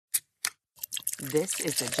This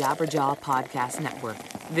is the Jabberjaw Podcast Network.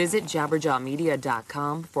 Visit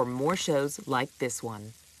jabberjawmedia.com for more shows like this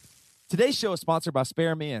one. Today's show is sponsored by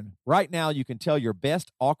Spare Men. Right now, you can tell your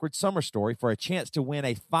best awkward summer story for a chance to win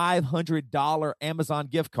a $500 Amazon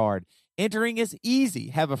gift card. Entering is easy.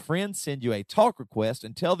 Have a friend send you a talk request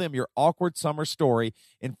and tell them your awkward summer story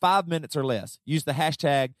in 5 minutes or less. Use the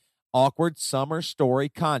hashtag Awkward Summer Story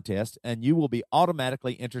Contest, and you will be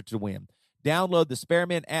automatically entered to win. Download the Spare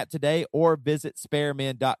Men app today or visit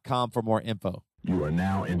sparemen.com for more info. You are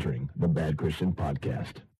now entering the Bad Christian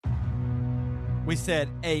Podcast. We said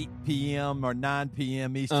 8 p.m. or 9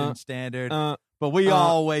 p.m. Eastern Standard, but we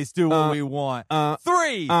always do what we want.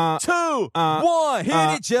 3, 2, 1, hit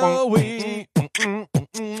it, Joey.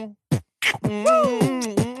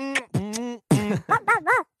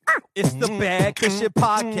 It's the Bad Christian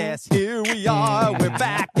Podcast. Here we are. We're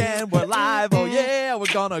back and we're live. Oh, yeah,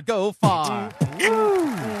 we're going to go far. Woo.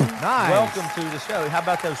 Nice. Welcome to the show. How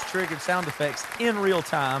about those triggered sound effects in real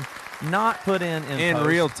time, not put in post.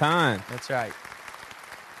 real time. That's right.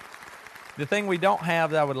 The thing we don't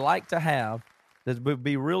have that I would like to have that would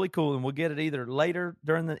be really cool, and we'll get it either later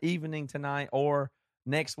during the evening tonight or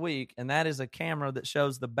next week, and that is a camera that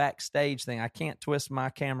shows the backstage thing. I can't twist my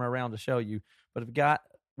camera around to show you, but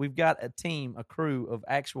we've got a team, a crew of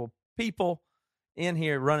actual people in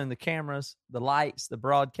here running the cameras, the lights, the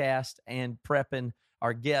broadcast, and prepping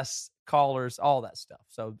our guests, callers, all that stuff.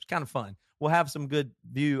 So it's kind of fun. We'll have some good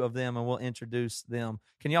view of them, and we'll introduce them.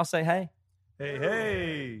 Can y'all say hey? Hey,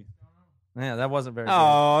 hey. Yeah, that wasn't very good.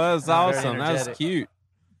 Oh, that was Not very awesome. That was energetic. cute.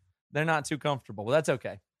 They're not too comfortable. Well, that's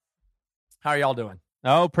okay. How are y'all doing?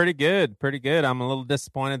 Oh, pretty good. Pretty good. I'm a little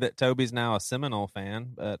disappointed that Toby's now a Seminole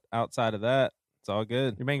fan, but outside of that, it's all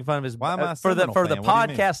good. You're making fun of his. Why am I a for the Seminole for the fan? What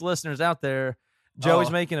do you mean? podcast listeners out there? Joey's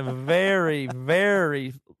making a very,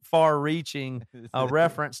 very far-reaching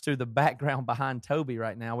reference to the background behind Toby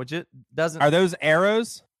right now, which it doesn't. Are those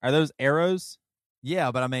arrows? Are those arrows?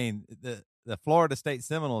 Yeah, but I mean, the Florida State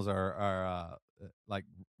Seminoles are like,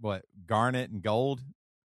 what, garnet and gold?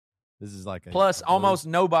 This is like a Plus, a almost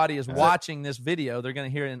blue. nobody is Yeah. watching this video. They're going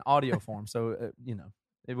to hear it in audio form, so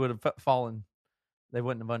it would have fallen. They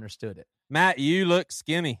wouldn't have understood it. Matt, you look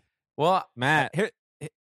skinny. Well, Matt.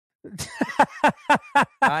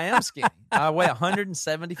 I am skinny. I weigh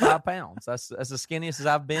 175 pounds. That's the skinniest as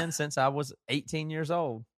I've been since I was 18 years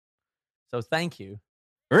old. So thank you.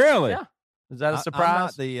 Really? Yeah. Is that a I'm surprise?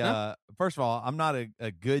 not the first of all, I'm not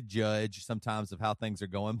a good judge sometimes of how things are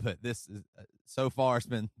going, but this is so far it's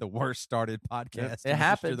been the worst started podcast in It the history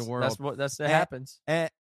happens. of the world. It And- happens. And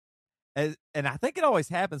I think it always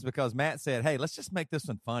happens because Matt said, "Hey, let's just make this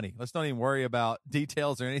one funny. Let's not even worry about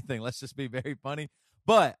details or anything. Let's just be very funny."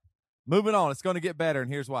 But moving on, it's going to get better,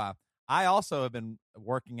 and here's why. I also have been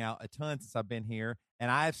working out a ton since I've been here,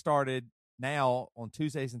 and I've started now on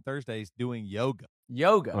Tuesdays and Thursdays doing yoga.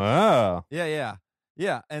 Yoga. Oh.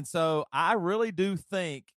 Yeah. And so I really do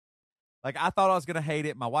think, like, I thought I was going to hate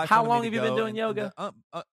it. My wife. How wanted me long to have you been go, doing and yoga? How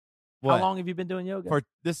How long have you been doing yoga? For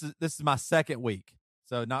this is my second week,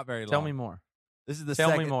 so not very long. Tell me more. This is the Tell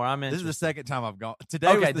second, me more. I'm This interested. is the second time I've gone. Today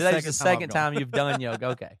Okay, was today's the second I've time gone. you've done yoga.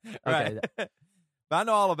 Okay. Okay. Right. But I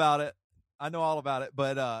know all about it.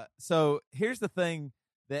 But so here's the thing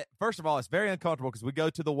that, first of all, it's very uncomfortable because we go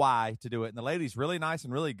to the Y to do it, and the lady's really nice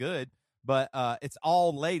and really good, but it's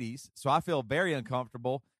all ladies, so I feel very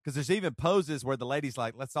uncomfortable because there's even poses where the lady's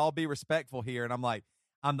like, "Let's all be respectful here," and I'm like,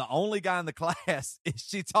 I'm the only guy in the class. Is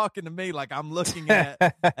she talking to me like I'm looking at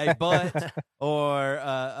a butt or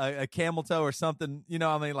a camel toe or something? You know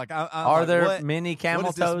what I mean? Like, I'm Are like, there what? many camel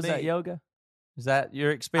what does this toes at mean? yoga? Is that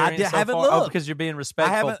your experience so haven't far? Oh, looked. because you're being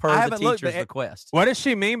respectful haven't- per I the haven't looked, teacher's but request. What does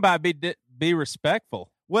she mean by be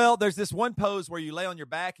respectful? Well, there's this one pose where you lay on your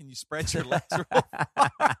back and you spread your legs real far.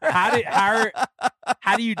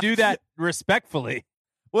 How do you do that respectfully?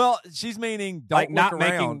 Well, she's meaning don't Like look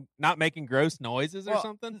around. not making gross noises or Well,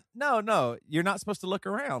 something? No, you're not supposed to look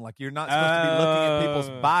around. Like, you're not supposed to be looking at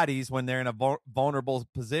people's bodies when they're in a vulnerable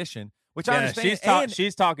position. Which I understand.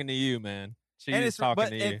 She's talking to you, man. And She's talking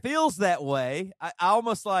to you. it feels that way. I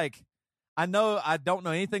almost like, I know I don't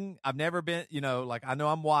know anything. I've never been, like, I know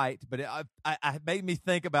I'm white, but I made me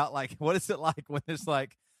think about, like, what is it like when there's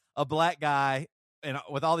like a black guy and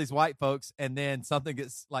with all these white folks, and then something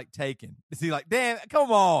gets like taken. Is he like, damn,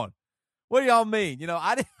 come on, what do y'all mean?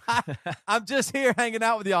 I'm just here hanging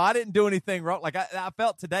out with y'all. I didn't do anything wrong. Like, I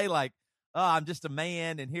felt today like, oh, I'm just a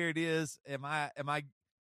man, and here it is. Am I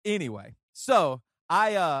anyway? So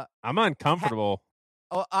I'm uncomfortable.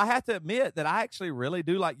 I have to admit that I actually really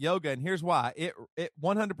do like yoga, and here's why. It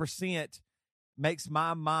 100% makes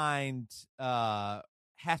my mind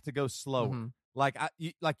have to go slower. Mm-hmm. Like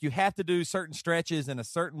you have to do certain stretches in a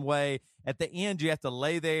certain way. At the end, you have to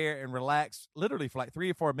lay there and relax, literally for like 3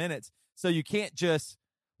 or 4 minutes. So you can't just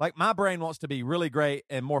like my brain wants to be really great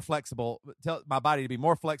and more flexible. Tell my body to be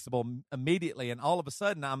more flexible immediately, and all of a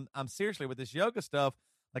sudden, I'm seriously with this yoga stuff.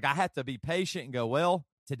 Like I have to be patient and go. Well,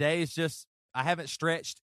 today is just I haven't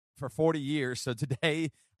stretched for 40 years, so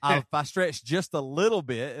today if I stretch just a little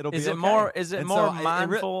bit, it'll be okay. Is it And more so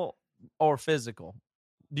mindful or physical?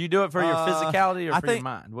 Do you do it for your physicality or I for think, your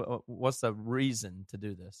mind? What's the reason to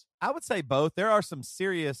do this? I would say both. There are some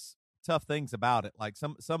serious tough things about it, like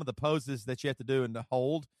some of the poses that you have to do and to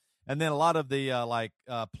hold, and then a lot of the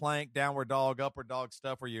plank, downward dog, upward dog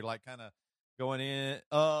stuff where you're like kind of going in,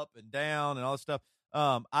 up and down, and all this stuff.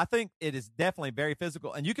 I think it is definitely very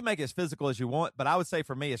physical, and you can make it as physical as you want. But I would say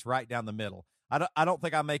for me, it's right down the middle. I don't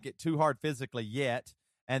think I make it too hard physically yet,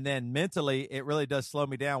 and then mentally, it really does slow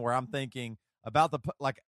me down where I'm thinking about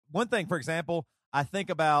one thing, for example, I think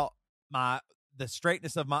about the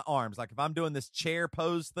straightness of my arms. Like if I'm doing this chair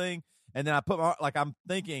pose thing, and then I put I'm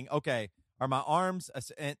thinking, okay, are my arms,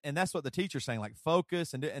 and that's what the teacher's saying, like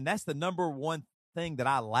focus, and that's the number one thing that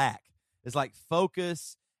I lack is like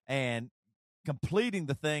focus and completing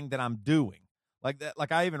the thing that I'm doing. Like that,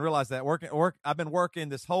 like I even realized that I've been working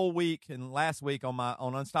this whole week and last week on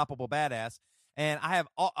Unstoppable Badass, and I have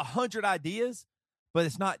 100 ideas, but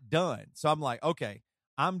it's not done. So I'm like, okay,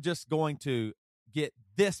 I'm just going to get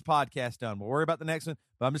this podcast done. We'll worry about the next one,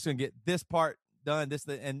 but I'm just going to get this part done.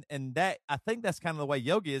 And that, I think that's kind of the way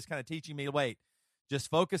yoga is kind of teaching me to wait, just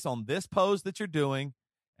focus on this pose that you're doing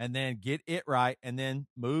and then get it right. And then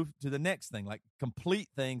move to the next thing, like complete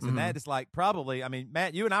things. And that is like probably, I mean,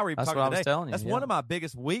 Matt, you and I were even talking today. That's one of my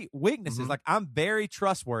biggest weaknesses. Like I'm very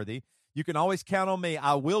trustworthy. You can always count on me.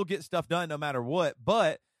 I will get stuff done no matter what,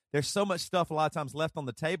 but there's so much stuff a lot of times left on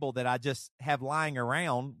the table that I just have lying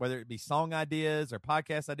around, whether it be song ideas or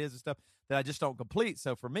podcast ideas and stuff that I just don't complete.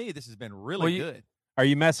 So for me, this has been really good. Are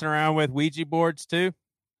you messing around with Ouija boards too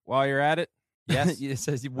while you're at it? Yes. It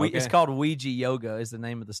says it's called Ouija Yoga is the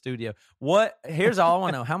name of the studio. Here's all I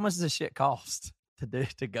want to know. How much does this shit cost to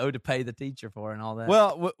pay the teacher for and all that?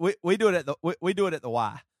 Well, we do it at the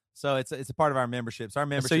Y. So it's a part of our membership. So our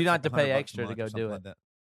membership. So you don't have to pay extra to go do it.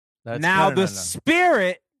 Like now the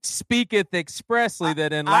Spirit speaketh expressly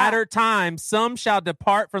that in latter times some shall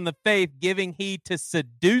depart from the faith, giving heed to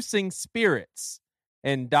seducing spirits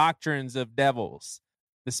and doctrines of devils.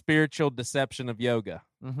 The spiritual deception of yoga.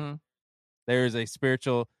 Mm-hmm. There is a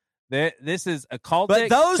spiritual. This is occultic. But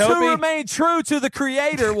those who remain true to the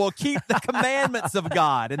Creator will keep the commandments of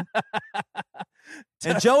God.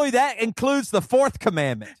 And Joey, that includes the fourth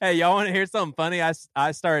commandment. Hey, y'all want to hear something funny?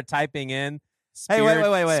 I started typing in. Hey,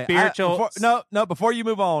 wait. Spiritual. Before you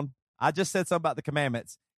move on, I just said something about the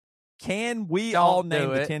commandments. Can we all name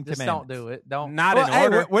the 10 commandments? Don't do it. Don't. Not in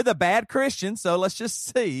order. We're the bad Christians, so let's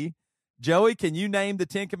just see. Joey, can you name the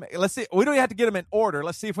 10 commandments? Let's see. We don't have to get them in order.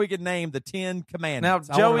 Let's see if we can name the 10 commandments.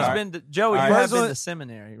 Now, you have been to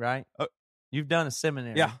seminary, right? You've done a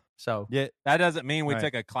seminary. Yeah. So that doesn't mean we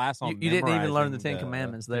took a class on you didn't even learn the 10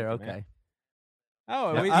 commandments there. Okay.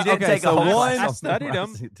 Oh, you didn't take a whole class. I studied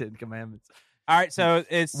them. 10 commandments. All right, so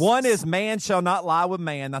it's one is man shall not lie with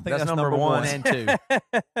man. I think that's number one and two. I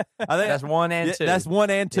think that's 1 and 2. That's 1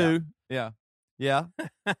 and 2. Yeah.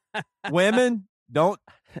 Women don't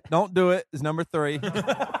do it. Is number 3.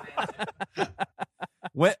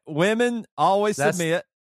 Women always submit.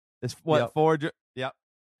 It's what 4. Yep.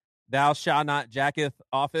 Thou shalt not jacketh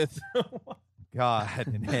offeth. God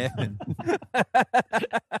in heaven.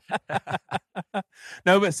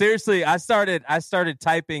 No, but seriously, I started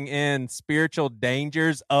typing in spiritual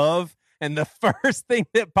dangers of, and the first thing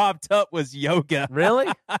that popped up was yoga. Really?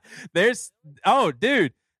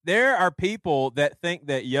 Dude, there are people that think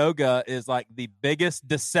that yoga is like the biggest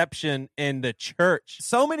deception in the church.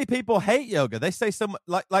 So many people hate yoga. They say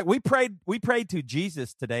like we prayed to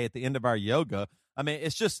Jesus today at the end of our yoga. I mean,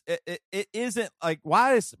 it's just it isn't like,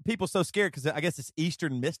 why is people so scared? Because I guess it's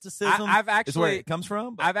Eastern mysticism. Is where it comes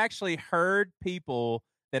from. I've actually heard people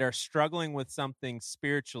that are struggling with something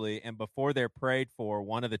spiritually, and before they're prayed for,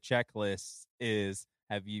 one of the checklists is,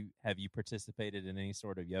 have you participated in any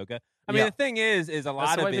sort of yoga? I mean, the thing is a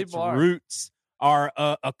lot of its roots are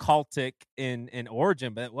occultic in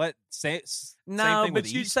origin, but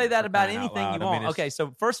you say that about anything you want. Okay,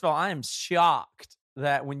 so first of all, I am shocked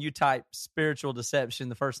that when you type spiritual deception,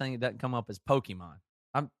 the first thing that doesn't come up is Pokemon.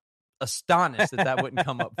 I'm astonished that wouldn't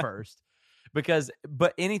come up first,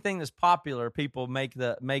 but anything that's popular, people make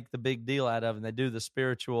the big deal out of, and they do the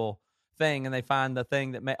spiritual thing, and they find the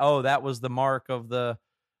thing that that was the mark of the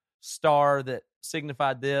star that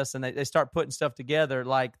signified this, and they start putting stuff together,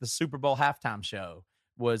 like the Super Bowl halftime show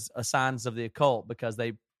was a signs of the occult because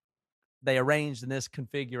they arranged in this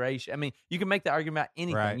configuration. I mean, you can make the argument about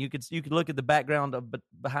anything. Right. You could look at the background of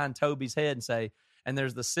behind Toby's head and say, and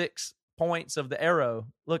there's the 6 points of the arrow.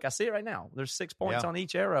 Look, I see it right now. There's 6 points on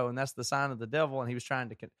each arrow, and that's the sign of the devil. And he was trying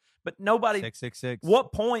to, but nobody. 666.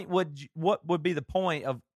 What would be the point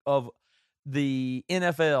of the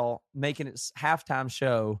NFL making its halftime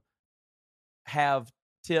show have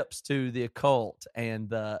tips to the occult and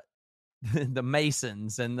the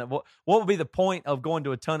Masons, and what would be the point of going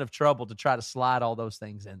to a ton of trouble to try to slide all those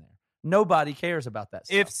things in there? Nobody cares about that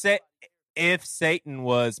stuff. If Satan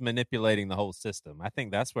was manipulating the whole system, I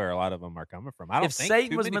think that's where a lot of them are coming from. If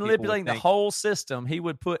Satan was manipulating the whole system, he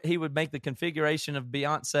would make the configuration of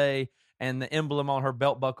Beyonce and the emblem on her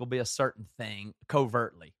belt buckle be a certain thing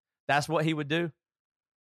covertly. That's what he would do.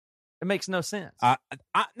 It makes no sense.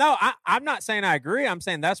 I'm not saying I agree. I'm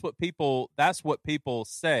saying that's what people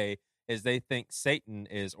say. Is they think Satan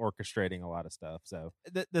is orchestrating a lot of stuff. So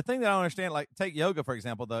the thing that I don't understand, like take yoga for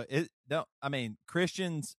example, though,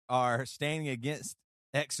 Christians are standing against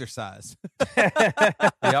exercise.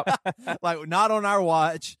 Yep. Like not on our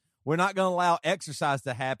watch. We're not going to allow exercise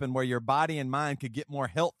to happen where your body and mind could get more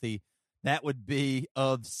healthy. That would be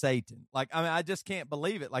of Satan. Like, I mean, I just can't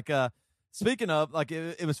believe it. Like, speaking of, like,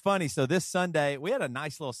 it was funny. So this Sunday, we had a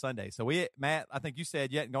nice little Sunday. So Matt, I think you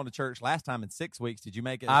said you hadn't gone to church last time in 6 weeks. Did you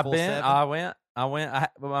make it a full 7? I went.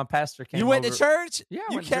 My pastor came. You went over. to church? Yeah,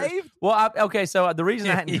 you caved? Well, okay. So the reason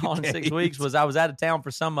I hadn't gone in 6 weeks was I was out of town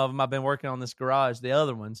for some of them. I've been working on this garage, the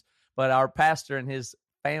other ones. But our pastor and his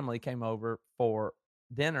family came over for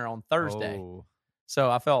dinner on Thursday. Oh. So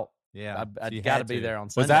I felt I got to be there on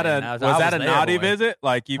Sunday. Was that a naughty visit?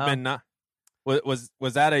 Like you've been not. Was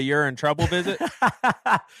that a you're in trouble visit?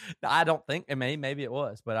 I don't think. Maybe it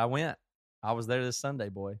was, but I went. I was there this Sunday,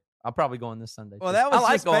 boy. I'm probably going this Sunday. Well, that was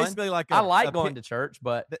just basically like I like going to church,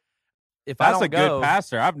 but if that's I don't a good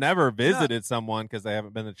pastor. I've never visited someone because they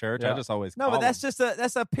haven't been to church. Yeah. I just always but that's them.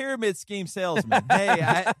 that's a pyramid scheme salesman.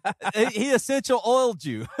 Hey, he essential oiled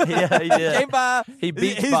you. Yeah, he did. Came by.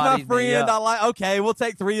 He's my friend. Yeah. I like. Okay, we'll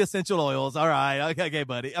take 3 essential oils. All right. Okay,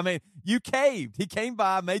 buddy. I mean, you caved. He came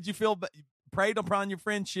by, made you feel. Preyed upon your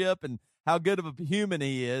friendship and how good of a human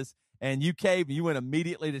he is, and you caved and you went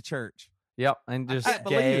immediately to church. Yep, and just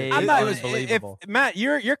gave. It was believable. Matt,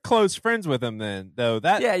 you're close friends with him then, though.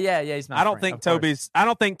 Yeah, he's my I don't think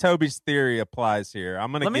Toby's theory applies here.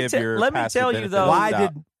 I'm going to give your let me tell you though.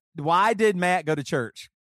 Why did Matt go to church?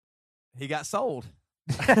 He got sold.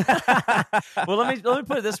 Well, let me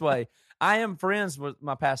put it this way. I am friends with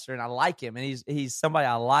my pastor and I like him, and he's somebody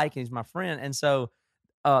I like, and he's my friend, and so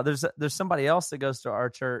there's somebody else that goes to our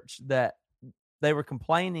church that they were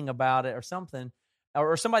complaining about it or something,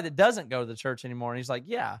 or somebody that doesn't go to the church anymore. And he's like,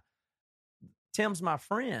 yeah, Tim's my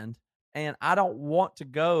friend, and I don't want to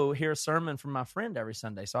go hear a sermon from my friend every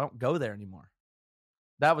Sunday, so I don't go there anymore.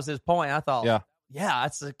 That was his point. I thought, yeah,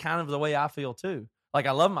 that's kind of the way I feel too. Like,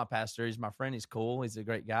 I love my pastor. He's my friend. He's cool. He's a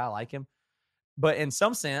great guy. I like him. But in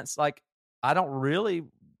some sense, like, I don't really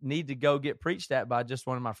need to go get preached at by just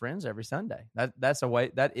one of my friends every Sunday. That's a way.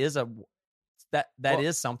 That is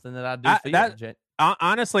something that I do feel.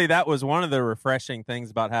 Honestly, that was one of the refreshing things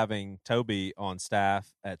about having Toby on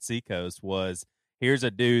staff at Seacoast was here's a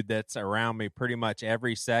dude that's around me pretty much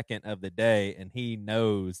every second of the day, and he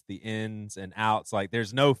knows the ins and outs. Like,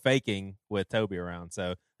 there's no faking with Toby around.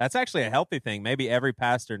 So that's actually a healthy thing. Maybe every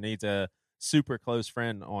pastor needs a super close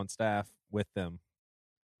friend on staff with them.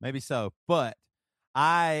 Maybe so, but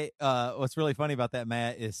what's really funny about that,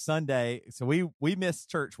 Matt, is Sunday. So we missed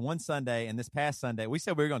church one Sunday, and this past Sunday, we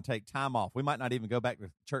said we were going to take time off. We might not even go back to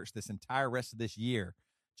church this entire rest of this year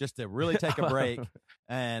just to really take a break.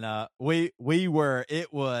 And it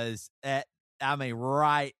was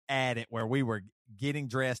right at it where we were getting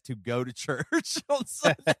dressed to go to church on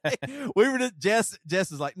Sunday. We were just,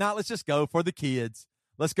 Jess was like, no, let's just go for the kids.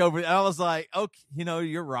 Let's go. I was like, okay,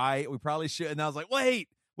 you're right. We probably should. And I was like, wait.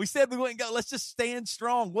 We said we wouldn't go. Let's just stand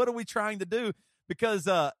strong. What are we trying to do? Because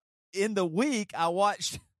in the week, I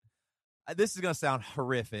watched. This is going to sound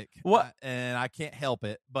horrific. What? And I can't help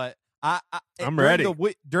it. But I'm ready.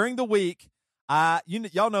 During the week,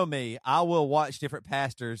 y'all know me. I will watch different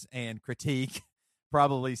pastors and critique,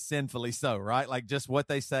 probably sinfully so, right? Like just what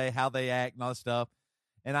they say, how they act, and all this stuff.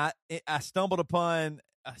 And I stumbled upon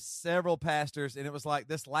several pastors, and it was like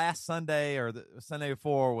this last Sunday or the Sunday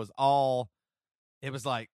before was all. It was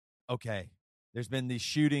like, okay, there's been these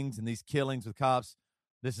shootings and these killings with cops.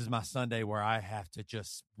 This is my Sunday where I have to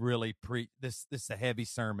just really preach. This is a heavy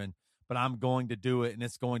sermon, but I'm going to do it, and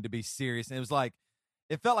it's going to be serious. And it was like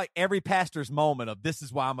it felt like every pastor's moment of this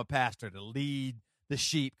is why I'm a pastor, to lead the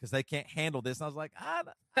sheep because they can't handle this. And I was like, I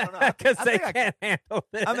don't know. Because they can't handle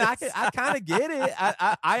this. I mean, I kind of get it.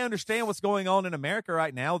 I understand what's going on in America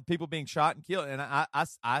right now with people being shot and killed. And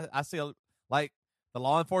I see like the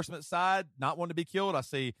law enforcement side not wanting to be killed. I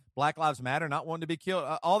see Black Lives Matter not wanting to be killed,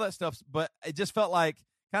 all that stuff. But it just felt like,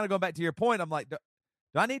 kind of going back to your point, I'm like, do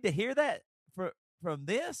I need to hear that from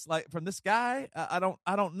this? Like from this guy? I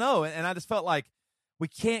don't know. And I just felt like we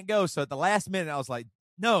can't go. So at the last minute, I was like,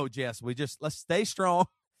 no, Jess, let's stay strong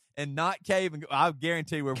and not cave. And I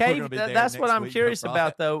guarantee we're going to be there. That's what I'm week, curious no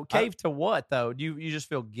about, though. Cave to what, though? Do you just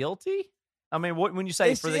feel guilty? I mean, when you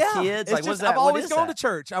say for the kids, like, what's that? I've always gone to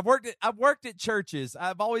church. I've worked at churches.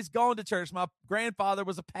 I've always gone to church. My grandfather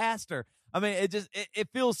was a pastor. I mean, it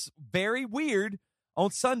feels very weird on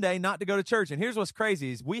Sunday not to go to church. And here's what's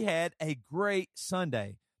crazy is we had a great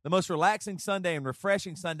Sunday, the most relaxing Sunday and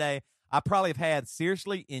refreshing Sunday I probably have had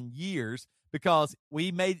seriously in years, because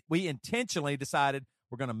we intentionally decided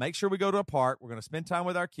we're going to make sure we go to a park. We're going to spend time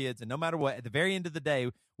with our kids. And no matter what, at the very end of the day,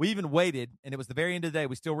 we even waited, and it was the very end of the day.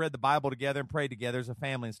 We still read the Bible together and prayed together as a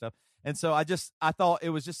family and stuff. And so I thought it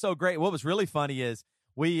was just so great. What was really funny is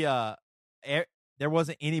there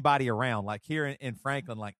wasn't anybody around. Like here in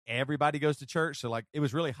Franklin, like everybody goes to church. So like it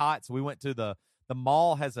was really hot. So we went to the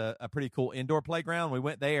mall has a pretty cool indoor playground. We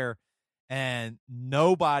went there, and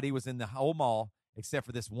nobody was in the whole mall except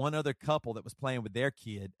for this one other couple that was playing with their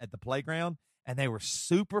kid at the playground. And they were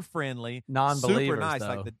super friendly, non-believers, super nice.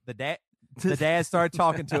 Though. Like the dad started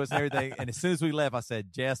talking to us and everything. And as soon as we left, I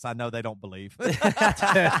said, Jess, I know they don't believe.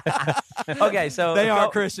 Okay, so they are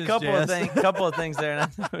Christians. Couple of things there,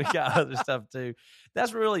 and we got other stuff too.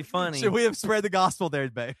 That's really funny. Should we have spread the gospel there,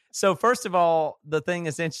 babe? So first of all, the thing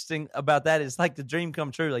that's interesting about that is like the dream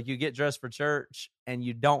come true. Like you get dressed for church and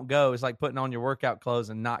you don't go. It's like putting on your workout clothes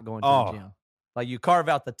and not going to the gym. Like you carve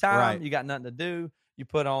out the time. Right. You got nothing to do. You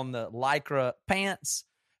put on the Lycra pants,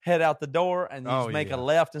 head out the door, and you just make a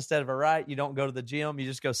left instead of a right. You don't go to the gym. You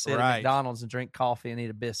just go sit at McDonald's and drink coffee and eat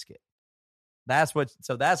a biscuit. That's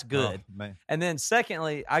good. Oh, man. And then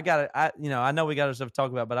secondly, I know we got other stuff to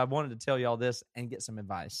talk about, but I wanted to tell y'all this and get some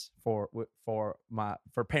advice for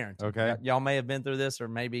parenting. Okay. Y'all may have been through this, or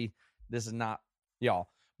maybe this is not y'all.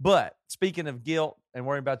 But speaking of guilt and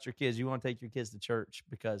worrying about your kids, you want to take your kids to church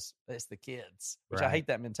because it's the kids, which I hate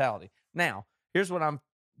that mentality. Now, here's what I'm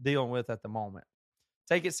dealing with at the moment.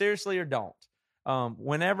 Take it seriously or don't.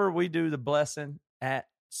 Whenever we do the blessing at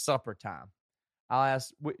supper time, I'll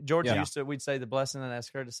ask Georgia we'd say the blessing and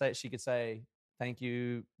ask her to say it. She could say, thank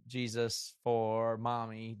you, Jesus, for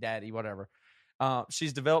mommy, daddy, whatever.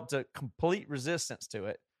 She's developed a complete resistance to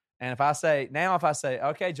it. And if I say,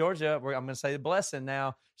 okay, Georgia, I'm going to say the blessing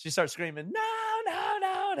now, she starts screaming, no.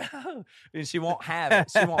 And she won't have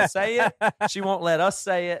it. She won't say it. She won't let us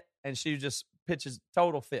say it. And she just pitches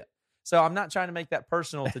total fit. So I'm not trying to make that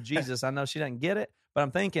personal to Jesus. I know she doesn't get it, but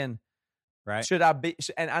I'm thinking, should I be?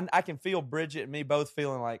 And I can feel Bridget and me both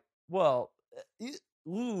feeling like, well,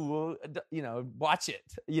 watch it,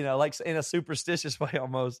 like in a superstitious way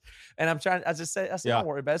almost. And I said, don't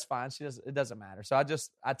worry about it. It's fine. It doesn't matter. So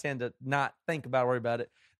I tend to not think about it, worry about it.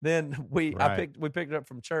 Then we picked it up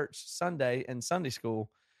from church Sunday in Sunday school,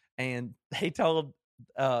 and they told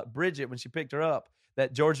Bridget when she picked her up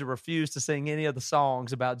that Georgia refused to sing any of the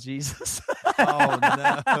songs about Jesus. Oh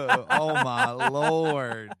no! Oh my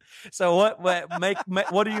Lord! So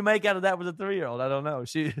what do you make out of that with a 3-year-old? I don't know.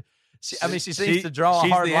 She seems to draw a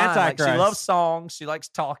hard line. Like, she loves songs. She likes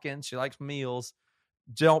talking. She likes meals.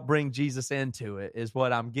 Don't bring Jesus into it is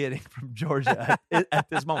what I'm getting from Georgia at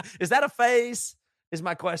this moment. Is that a phase? Is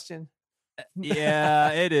my question.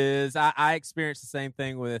 Yeah, it is. I experienced the same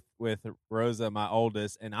thing with Rosa, my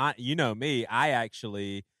oldest, and I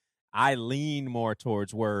lean more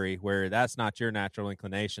towards worry, where that's not your natural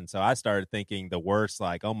inclination. So I started thinking the worst,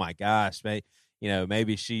 like, oh my gosh,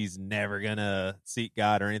 maybe she's never gonna seek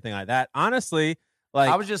God or anything like that. Honestly, like,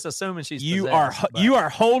 I was just assuming she's you are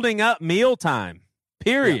holding up mealtime.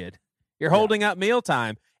 Period. Yeah. You're holding up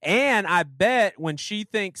mealtime, and I bet when she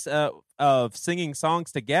thinks of singing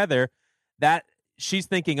songs together, that she's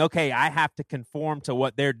thinking, okay, I have to conform to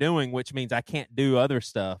what they're doing, which means I can't do other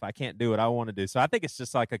stuff. I can't do what I want to do. So I think it's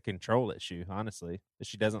just like a control issue, honestly, that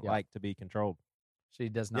she doesn't like to be controlled. She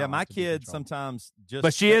does not. Yeah, my kids sometimes just.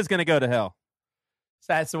 But she is going to go to hell.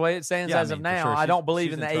 So that's the way it stands as of now. Sure. I don't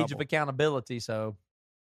believe in the age of accountability. So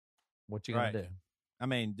what you going to do? I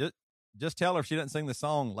mean, just tell her if she doesn't sing the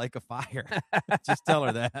song Lake of Fire. Just tell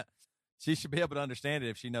her that. She should be able to understand it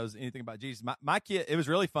if she knows anything about Jesus. My kid, it was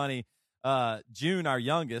really funny. June, our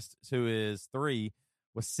youngest, who is 3,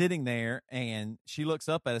 was sitting there, and she looks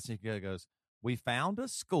up at us and she goes, we found a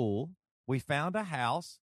school, we found a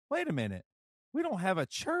house. Wait a minute, we don't have a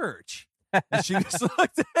church. And she just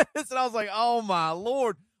looked at us, and I was like, oh, my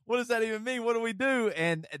Lord, what does that even mean? What do we do?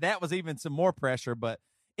 And that was even some more pressure. But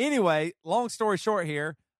anyway, long story short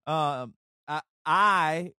here, so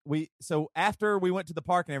after we went to the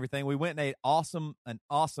park and everything, we went and ate an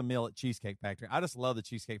awesome meal at Cheesecake Factory. I just love the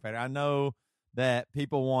Cheesecake Factory. I know that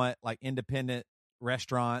people want like independent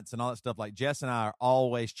restaurants and all that stuff. Like Jess and I are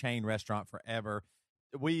always chain restaurant forever.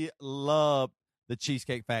 We love the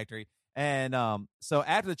Cheesecake Factory. And so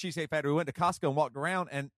after the Cheesecake Factory, we went to Costco and walked around,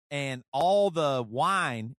 and all the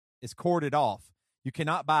wine is corded off. You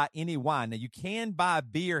cannot buy any wine. Now, you can buy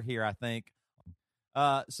beer here, I think.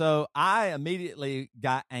 So I immediately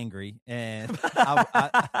got angry, and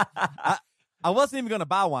I wasn't even going to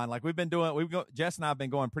buy wine. Like Jess and I have been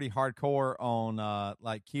going pretty hardcore on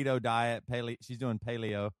like keto diet, paleo. She's doing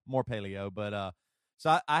more paleo, but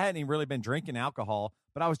so I hadn't even really been drinking alcohol.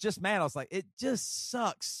 But I was just mad. I was like, it just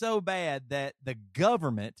sucks so bad that the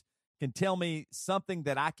government can tell me something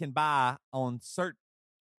that I can buy on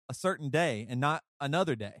a certain day and not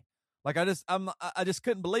another day. Like I just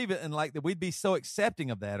couldn't believe it, and like that we'd be so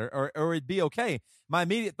accepting of that, or it'd be okay. My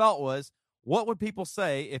immediate thought was, what would people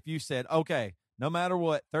say if you said, okay, no matter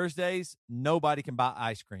what, Thursdays nobody can buy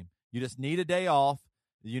ice cream. You just need a day off.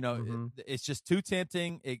 You know, it's just too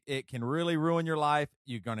tempting. It can really ruin your life.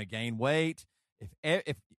 You're going to gain weight.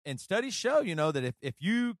 If and studies show, you know, that if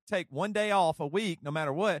you take one day off a week, no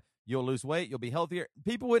matter what, you'll lose weight, you'll be healthier.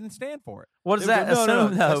 People wouldn't stand for it. What does that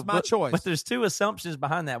assume, though? That's my choice. But there's two assumptions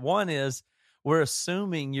behind that. One is we're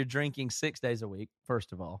assuming you're drinking 6 days a week,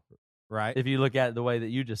 first of all. Right. If you look at it the way that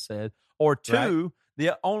you just said. Or two,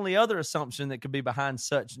 the only other assumption that could be behind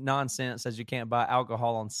such nonsense as you can't buy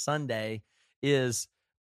alcohol on Sunday is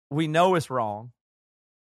we know it's wrong.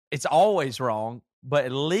 It's always wrong, but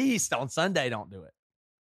at least on Sunday don't do it.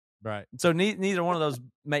 Right. So neither one of those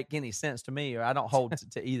make any sense to me, or I don't hold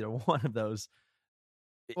to either one of those.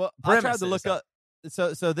 Well, I tried to look up.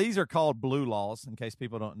 So these are called blue laws, in case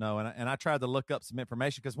people don't know. And I tried to look up some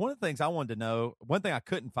information because one of the things I wanted to know, one thing I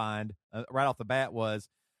couldn't find right off the bat was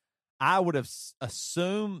I would have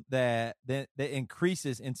assumed that the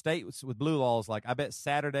increases in states with blue laws, like I bet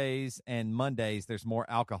Saturdays and Mondays there's more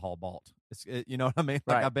alcohol bought. You know what I mean?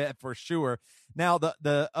 Like right. I bet for sure. Now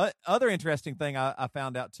the other interesting thing I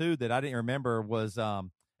found out too that I didn't remember was, and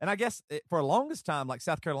I guess for the longest time, like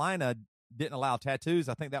South Carolina didn't allow tattoos.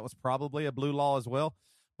 I think that was probably a blue law as well.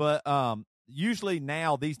 But usually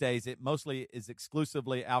now these days it mostly is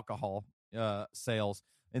exclusively alcohol sales.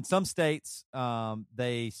 In some states,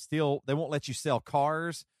 they won't let you sell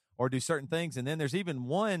cars or do certain things. And then there's even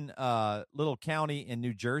one little county in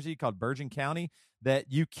New Jersey called Bergen County that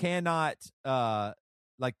you cannot,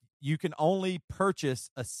 you can only purchase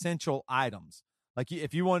essential items. Like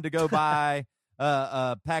if you wanted to go buy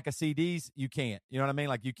a pack of CDs, you can't. You know what I mean?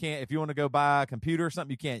 Like you can't, if you want to go buy a computer or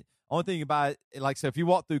something, you can't. Only thing you can buy, like, so if you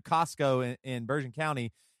walk through Costco in Bergen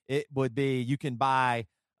County, it would be you can buy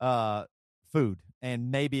food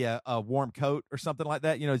and maybe a warm coat or something like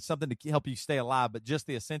that, you know, something to help you stay alive, but just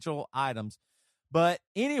the essential items. But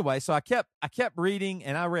anyway, so I kept reading,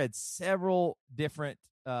 and I read several different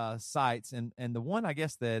sites, and the one I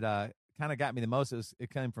guess that kind of got me the most it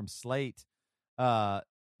came from Slate.com,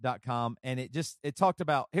 and it talked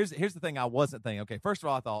about here's the thing I wasn't thinking. Okay, first of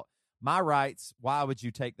all, I thought my rights, why would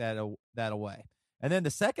you take that away? And then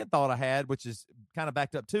the second thought I had, which is kind of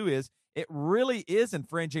backed up too, is it really is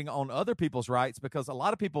infringing on other people's rights because a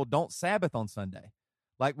lot of people don't Sabbath on Sunday.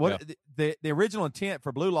 Like what the original intent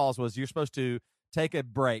for blue laws was you're supposed to take a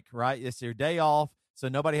break, right? It's your day off, so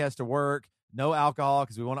nobody has to work, no alcohol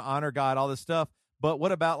because we want to honor God, all this stuff. But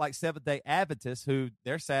what about like Seventh-day Adventists who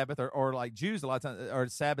their Sabbath or like Jews a lot of times or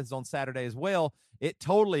Sabbaths on Saturday as well? It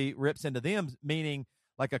totally rips into them, meaning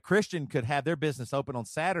like a Christian could have their business open on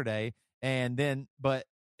Saturday and then, but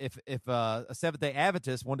if a Seventh-day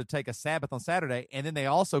Adventist wanted to take a Sabbath on Saturday and then they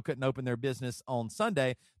also couldn't open their business on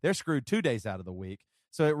Sunday, they're screwed 2 days out of the week.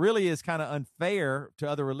 So it really is kind of unfair to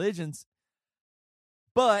other religions.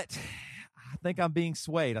 But I think I'm being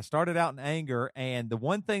swayed. I started out in anger, and the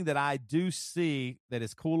one thing that I do see that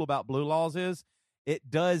is cool about blue laws is it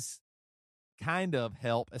does kind of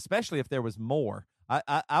help, especially if there was more.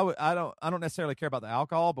 I don't necessarily care about the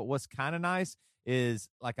alcohol, but what's kind of nice is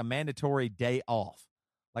like a mandatory day off.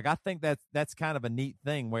 Like I think that's kind of a neat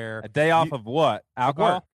thing where a day off of what?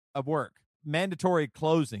 Alcohol? Of work. Mandatory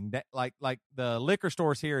closing. That like the liquor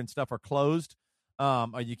stores here and stuff are closed.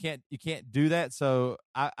 Or you can't do that. So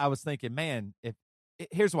I was thinking, man,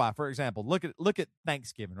 here's why. For example, look at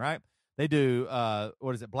Thanksgiving, right? They do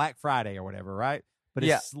what is it, Black Friday or whatever, right? but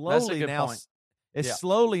Yeah, it's that's a slowly good now. point. It's Yeah.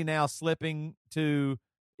 slowly now slipping to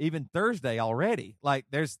even Thursday already. Like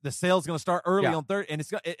the sale's going to start early Yeah. on Thursday, and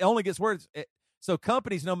it only gets worse. So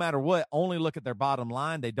companies, no matter what, only look at their bottom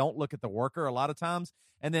line. They don't look at the worker a lot of times.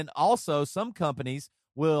 And then also some companies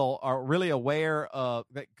are really aware of,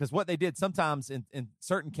 because what they did sometimes in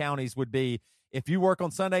certain counties would be, if you work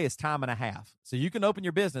on Sunday, it's time and a half. So you can open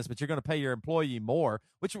your business, but you're going to pay your employee more,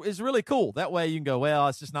 which is really cool. That way you can go, well,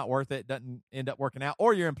 it's just not worth it. It doesn't end up working out.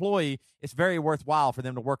 Or your employee, it's very worthwhile for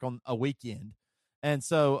them to work on a weekend. And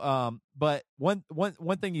so, but one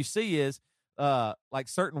thing you see is, like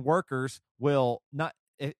certain workers will not,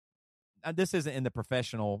 this isn't in the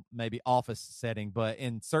professional, maybe office setting, but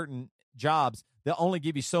in certain jobs, they'll only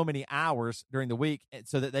give you so many hours during the week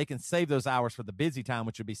so that they can save those hours for the busy time,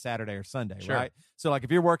 which would be Saturday or Sunday, Sure. right? So like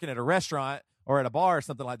if you're working at a restaurant or at a bar or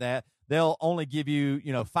something like that, they'll only give you,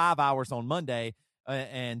 5 hours on Monday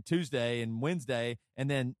and Tuesday and Wednesday, and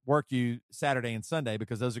then work you Saturday and Sunday,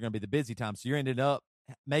 because those are going to be the busy times. So you're ended up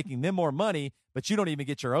making them more money, but you don't even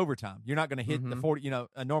get your overtime. You're not going to hit the 40,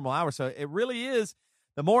 a normal hour. So it really is,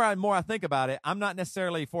 the more I think about it, I'm not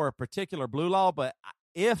necessarily for a particular blue law, but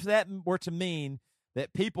if that were to mean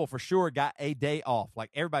that people for sure got a day off, like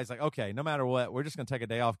everybody's like, okay, no matter what, we're just going to take a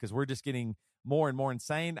day off because we're just getting more and more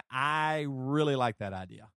insane, I really like that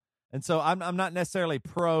idea. And so I'm not necessarily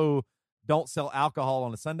pro don't sell alcohol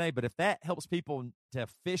on a Sunday, but if that helps people to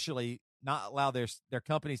officially not allow their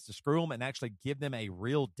companies to screw them and actually give them a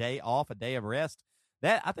real day off, a day of rest,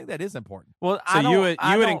 that I think that is important. Well, So you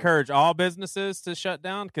would encourage all businesses to shut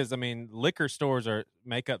down? Because, I mean, liquor stores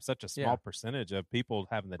make up such a small percentage of people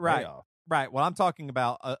having the day off. Right. Well, I'm talking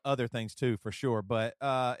about other things too, for sure, but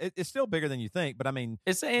it's still bigger than you think. But I mean,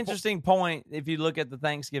 it's an interesting point if you look at the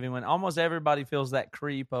Thanksgiving one. Almost everybody feels that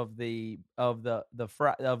creep of the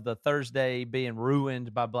Thursday being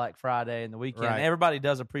ruined by Black Friday and the weekend. Right. Everybody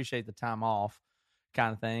does appreciate the time off,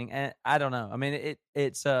 kind of thing. And I don't know. I mean,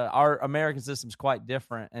 it's our American system's quite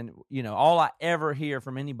different. And all I ever hear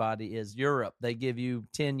from anybody is Europe. They give you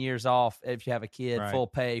 10 years off if you have a kid, Right. full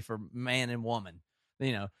pay for man and woman.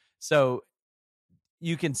 So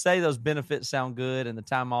you can say those benefits sound good and the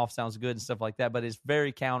time off sounds good and stuff like that, but it's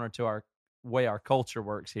very counter to our way our culture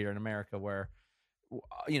works here in America, where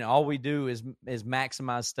all we do is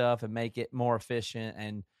maximize stuff and make it more efficient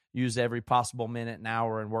and use every possible minute and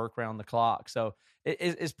hour and work around the clock. So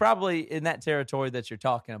it's probably in that territory that you're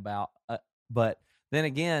talking about. But then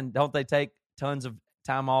again, don't they take tons of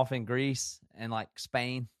time off in Greece and like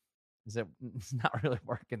Spain? It's not really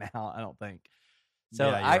working out, I don't think. So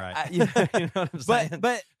yeah, you're right. You know what I'm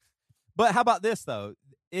saying? But how about this though?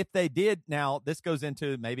 If they did, now this goes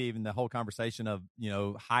into maybe even the whole conversation of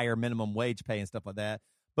higher minimum wage pay and stuff like that.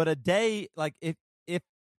 But a day, like if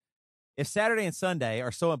Saturday and Sunday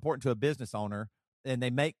are so important to a business owner and they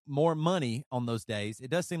make more money on those days, it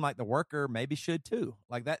does seem like the worker maybe should too.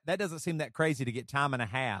 Like that doesn't seem that crazy to get time and a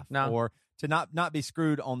half or to not be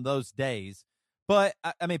screwed on those days. But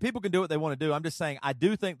I mean, people can do what they want to do. I'm just saying, I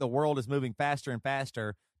do think the world is moving faster and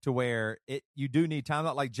faster to where you do need time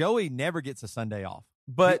out. Like Joey never gets a Sunday off,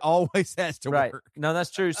 but he always has to work. No,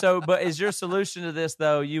 that's true. So, but is your solution to this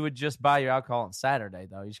though? You would just buy your alcohol on Saturday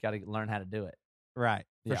though. You just got to learn how to do it. Right,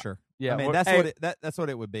 for sure. Yeah, I mean that's what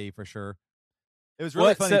it would be for sure. It was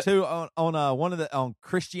really funny too on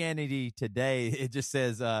Christianity Today. It just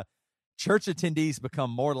says church attendees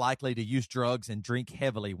become more likely to use drugs and drink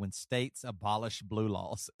heavily when states abolish blue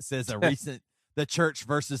laws, says a recent the church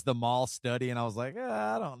versus the mall study. And I was like,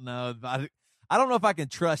 I don't know. I don't know if I can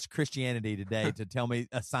trust Christianity Today to tell me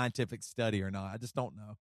a scientific study or not. I just don't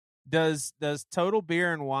know. Does Total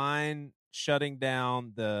Beer and Wine shutting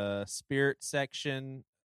down the spirit section,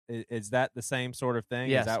 is that the same sort of thing?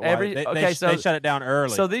 Yes. Is that why they shut it down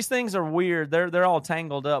early? So these things are weird. They're all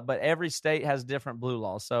tangled up, but every state has different blue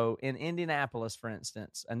laws. So in Indianapolis, for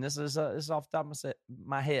instance, and this is off the top of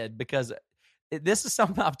my head because this is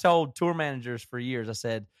something I've told tour managers for years. I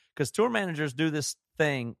said, because tour managers do this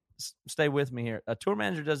thing. Stay with me here. A tour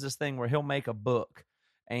manager does this thing where he'll make a book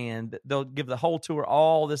and they'll give the whole tour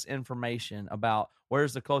all this information about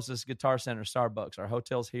where's the closest Guitar Center, Starbucks, our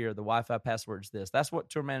hotel's here, the Wi-Fi password's this. That's what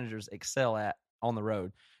tour managers excel at on the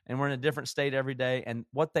road. And we're in a different state every day. And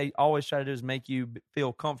what they always try to do is make you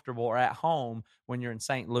feel comfortable or at home when you're in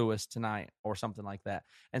St. Louis tonight or something like that.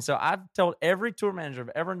 And so I've told every tour manager I've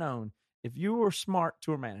ever known, if you were a smart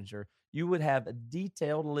tour manager, you would have a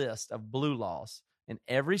detailed list of blue laws in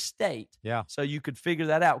every state. Yeah. So you could figure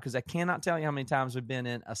that out, because I cannot tell you how many times we've been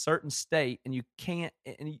in a certain state and you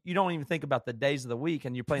don't even think about the days of the week,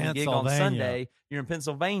 and you're playing a gig on Sunday, you're in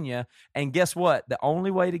Pennsylvania, and guess what? The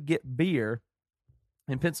only way to get beer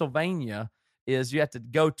in Pennsylvania is you have to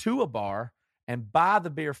go to a bar and buy the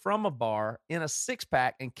beer from a bar in a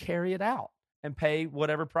 6-pack and carry it out and pay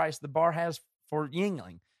whatever price the bar has for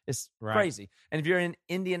Yingling. It's crazy. And if you're in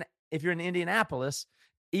Indianapolis,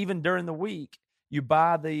 even during the week, you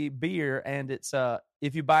buy the beer and it's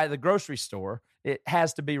if you buy at the grocery store, it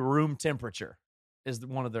has to be room temperature is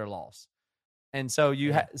one of their laws. And so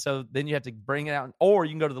so then you have to bring it out, or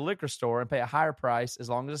you can go to the liquor store and pay a higher price as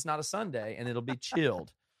long as it's not a Sunday and it'll be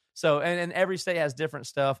chilled. So and every state has different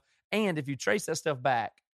stuff. And if you trace that stuff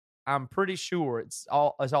back, I'm pretty sure it's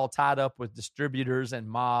all tied up with distributors and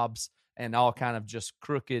mobs and all kind of just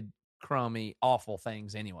crooked, crummy, awful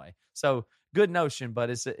things anyway. So good notion, but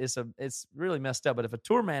it's really messed up. But if a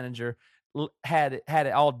tour manager had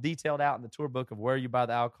it all detailed out in the tour book of where you buy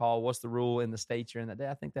the alcohol, what's the rule in the state you're in that day,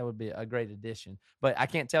 I think that would be a great addition. But I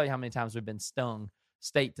can't tell you how many times we've been stung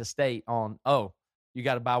state to state on, oh, you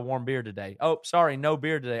got to buy warm beer today. Oh, sorry, no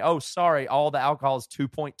beer today. Oh, sorry, all the alcohol is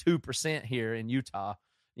 2.2% here in Utah.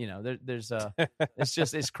 You know, there's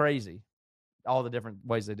it's crazy, all the different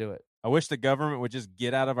ways they do it. I wish the government would just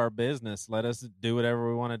get out of our business. Let us do whatever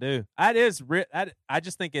we want to do. I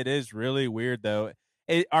just think it is really weird, though.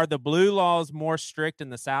 Are the blue laws more strict in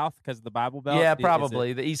the South because of the Bible Belt? Yeah,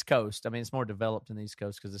 probably the East Coast. I mean, it's more developed in the East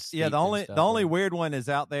Coast because it's the only weird one is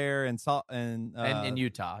out there in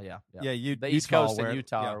Utah. Yeah. The East Coast and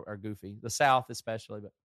Utah are goofy. The South especially.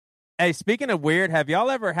 But hey, speaking of weird, have y'all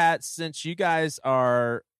ever had, since you guys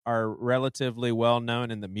are relatively well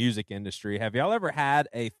known in the music industry, have y'all ever had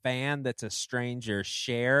a fan that's a stranger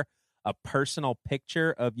share a personal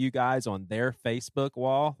picture of you guys on their Facebook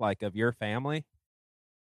wall, like of your family?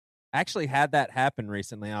 I actually had that happen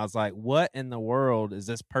recently. I was like, what in the world is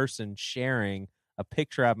this person sharing a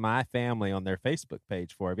picture of my family on their Facebook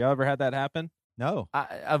page for? Have y'all ever had that happen? No.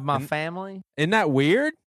 Of my family? Isn't that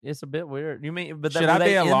weird? It's a bit weird. You mean, but should I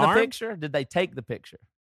be alarmed? In the picture? Did they take the picture?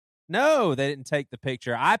 No, they didn't take the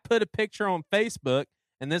picture. I put a picture on Facebook,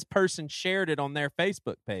 and this person shared it on their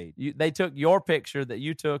Facebook page. They took your picture that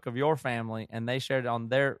you took of your family, and they shared it on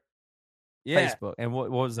their Facebook. And what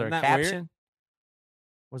was there, a caption? Weird?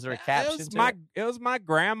 Was there a caption? It was my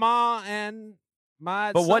grandma and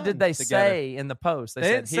my But son what did they together. say in the post? They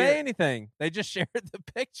didn't say anything. They just shared the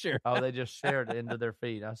picture. Oh, they just shared it into their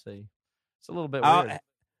feed. I see. It's a little bit weird.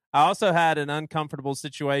 I also had an uncomfortable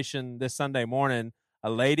situation this Sunday morning. A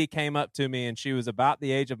lady came up to me, and she was about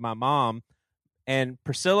the age of my mom. And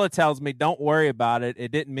Priscilla tells me, don't worry about it.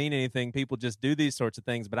 It didn't mean anything. People just do these sorts of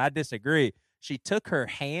things. But I disagree. She took her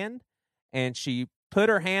hand, and she put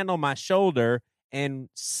her hand on my shoulder and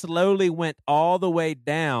slowly went all the way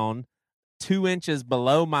down 2 inches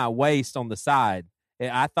below my waist on the side.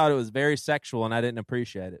 I thought it was very sexual, and I didn't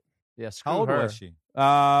appreciate it. Yes. How old was she?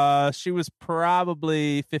 She was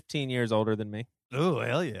probably 15 years older than me. Oh,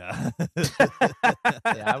 hell yeah.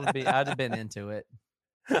 Yeah, I'd have been into it.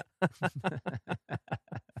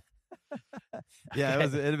 Yeah,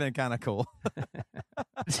 it'd have been kind of cool.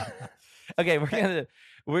 Okay,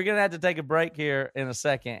 we're gonna have to take a break here in a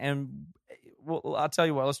second, and I'll tell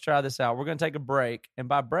you what. Let's try this out. We're gonna take a break, and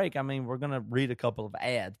by break I mean we're gonna read a couple of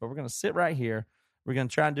ads, but we're gonna sit right here. We're gonna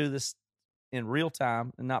try and do this in real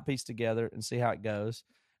time and not piece together and see how it goes.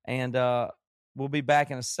 And we'll be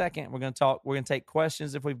back in a second. We're gonna talk. We're gonna take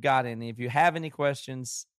questions if we've got any. If you have any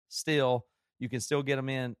questions, still you can still get them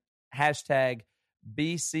in. Hashtag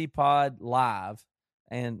BCPod Live,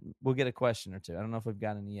 and we'll get a question or two. I don't know if we've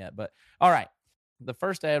got any yet, but all right. The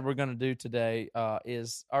first ad we're going to do today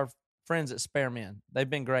is our friends at Spare Men. They've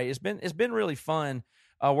been great. It's been really fun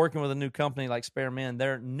working with a new company like Spare Men.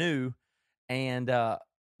 They're new, and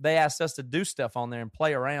they asked us to do stuff on there and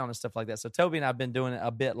play around and stuff like that. So Toby and I have been doing it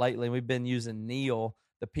a bit lately. We've been using Neil,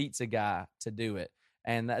 the pizza guy, to do it.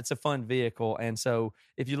 And that's a fun vehicle. And so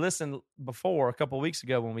if you listened before, a couple of weeks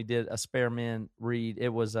ago when we did a Spare Men read, it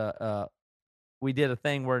was we did a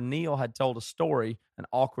thing where Neil had told a story, an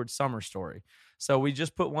awkward summer story. So we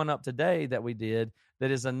just put one up today that we did that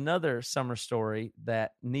is another summer story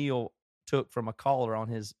that Neil took from a caller on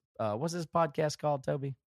his, what's his podcast called,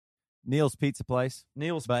 Toby? Neil's Pizza Place.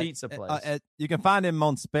 Neil's Pizza Place. You can find him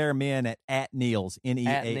on Spare Men at Neil's,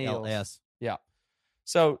 Neals. Yeah.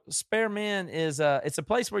 So Spare Men is it's a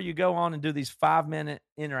place where you go on and do these 5-minute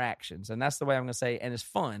interactions, and that's the way I'm going to say. And it's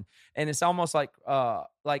fun, and it's almost like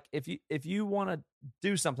if you want to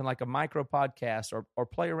do something like a micro podcast or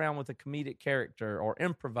play around with a comedic character or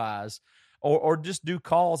improvise or just do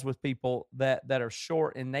calls with people that are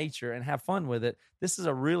short in nature and have fun with it. This is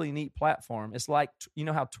a really neat platform. It's like, you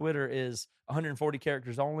know how Twitter is 140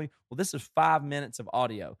 characters only? Well, this is 5 minutes of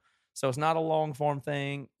audio. So it's not a long form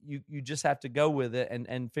thing. You just have to go with it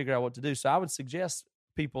and figure out what to do. So I would suggest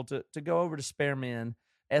people to go over to Sparemin,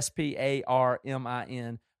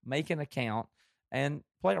 SPARMIN, make an account and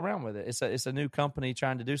play around with it. It's a new company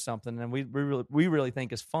trying to do something, and we really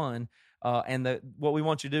think it's fun. And what we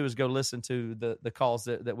want you to do is go listen to the calls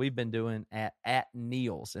that we've been doing at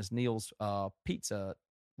Neil's. It's Neil's Pizza.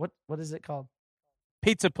 What is it called?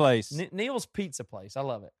 Pizza place. Neil's Pizza Place. I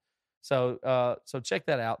love it. So check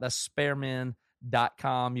that out. That's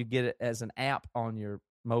sparemin.com. You get it as an app on your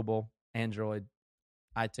mobile, Android,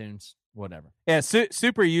 iTunes, whatever. Yeah,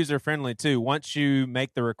 super user friendly too. Once you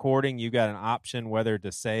make the recording, you got an option whether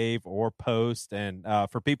to save or post. And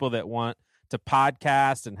for people that want to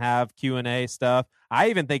podcast and have Q&A stuff, I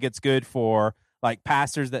even think it's good for like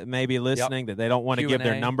pastors that may be listening that they don't want to give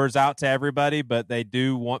their numbers out to everybody, but they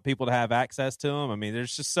do want people to have access to them. I mean,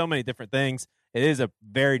 there's just so many different things. It is a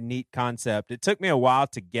very neat concept. It took me a while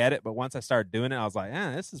to get it, but once I started doing it, I was like,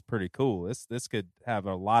 this is pretty cool. This could have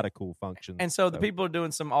a lot of cool functions. And so the people are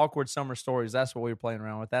doing some awkward summer stories. That's what we were playing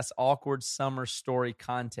around with. That's awkward summer story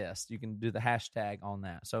contest. You can do the hashtag on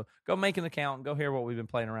that. So go make an account and go hear what we've been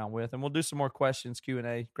playing around with. And we'll do some more questions,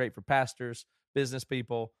 Q&A. Great for pastors, business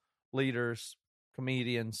people, leaders,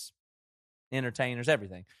 comedians, entertainers,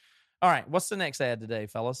 everything. All right. What's the next ad today,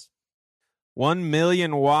 fellas? 1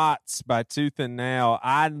 million watts by Tooth and Nail.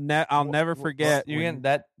 I'll never forget.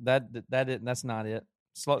 That's not it.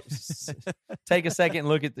 Take a second and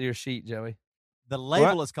look at your sheet, Joey. The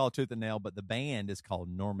label is called Tooth and Nail, but the band is called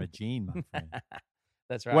Norma Jean, my friend.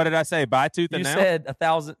 That's right. What did I say? By Tooth and Nail? You said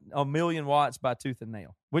 1,000,000 watts by Tooth and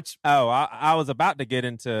Nail. Which? Oh, I was about to get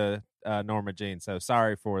into Norma Jean, so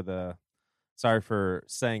sorry for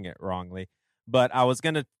saying it wrongly. But I was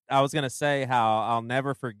gonna say how I'll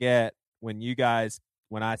never forget when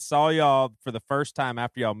I saw y'all for the first time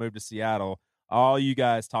after y'all moved to Seattle. All you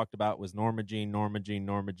guys talked about was Norma Jean, Norma Jean,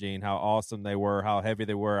 Norma Jean, how awesome they were, how heavy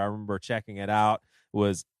they were. I remember checking it out. It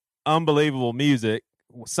was unbelievable music,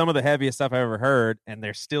 some of the heaviest stuff I ever heard, and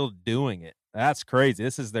they're still doing it. That's crazy.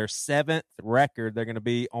 This is their 7th record. They're going to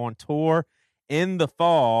be on tour in the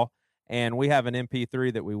fall, and we have an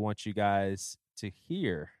MP3 that we want you guys to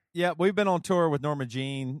hear. Yeah, we've been on tour with Norma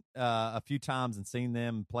Jean a few times and seen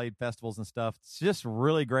them, played festivals and stuff. It's just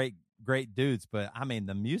really great dudes. But, I mean,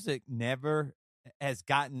 the music never has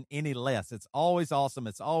gotten any less. It's always awesome.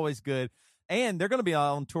 It's always good. And they're going to be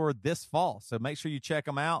on tour this fall, so make sure you check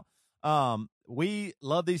them out. We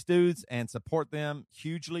love these dudes and support them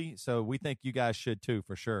hugely, so we think you guys should too,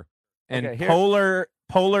 for sure. And Polar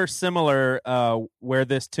Similar, where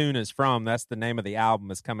this tune is from, that's the name of the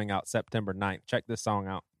album, is coming out September 9th. Check this song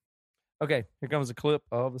out. Okay, here comes a clip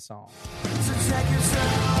of the song. So check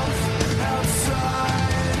yourself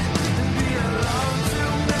outside and be alone to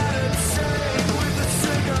meditate with a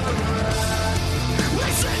cigarette. We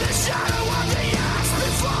see the shadow of the years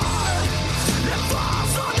before. It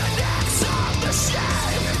falls on the necks of the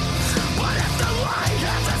shame. But if the light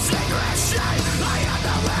has a secret shame, I am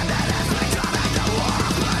the limit as we come into war.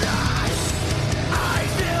 But I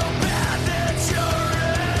feel bad that you're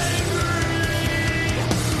angry.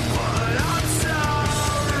 But I'm sorry.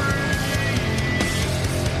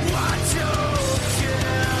 Why don't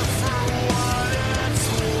care for what it's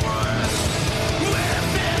worth?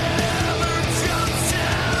 If it ever comes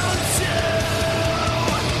down to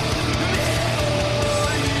me or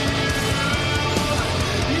you,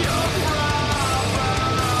 you're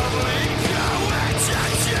probably going to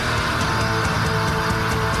die.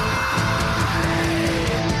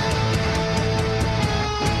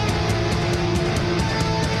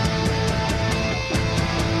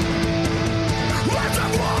 Let the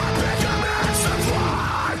war become its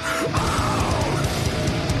supply.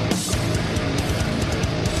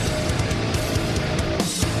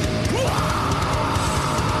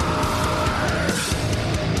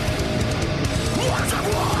 Let the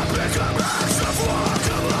war become its supply. Come on.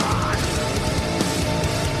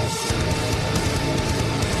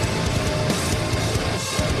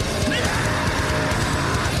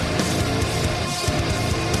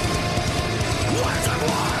 Let the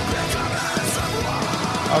war become its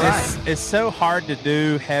supply. All right. It's so hard to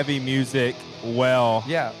do heavy music well.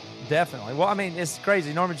 Yeah, definitely. Well, I mean, it's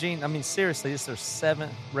crazy. Norma Jean, I mean, seriously, it's their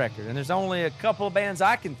 7th record. And there's only a couple of bands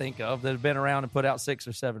I can think of that have been around and put out 6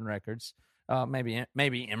 or 7 records. Maybe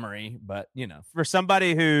Emery, but, you know. For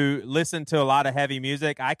somebody who listened to a lot of heavy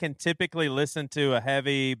music, I can typically listen to a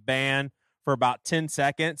heavy band for about 10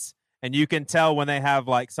 seconds, and you can tell when they have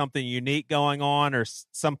like something unique going on or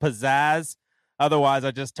some pizzazz. Otherwise,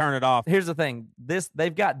 I just turn it off. Here's the thing.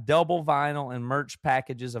 They've got double vinyl and merch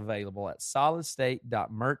packages available at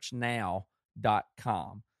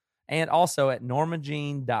solidstate.merchnow.com. and also at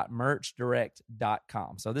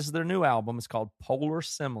normagene.merchdirect.com. So this is their new album. It's called Polar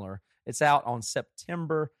Similar. It's out on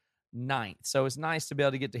September 9th. So it's nice to be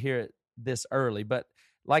able to get to hear it this early. But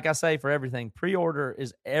like I say, for everything, pre-order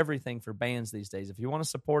is everything for bands these days. If you want to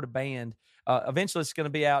support a band, eventually it's going to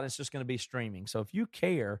be out. And it's just going to be streaming. So if you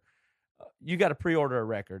care, you got to pre-order a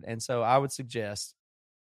record. And so I would suggest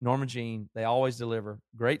Norma Jean. They always deliver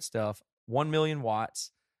great stuff. 1 million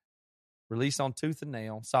watts. Released on Tooth and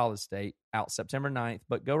Nail, solid state, out September 9th.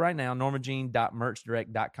 But go right now,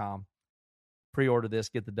 normagene.merchdirect.com. Pre-order this,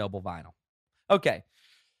 get the double vinyl. Okay,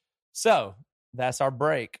 so that's our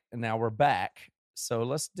break, and now we're back. So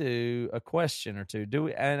let's do a question or two.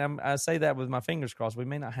 I say that with my fingers crossed. We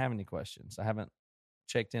may not have any questions. I haven't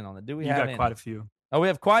checked in on it. Do we have any? You got quite a few. Oh, we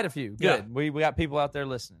have quite a few. Good. Yeah. We got people out there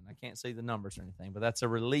listening. I can't see the numbers or anything, but that's a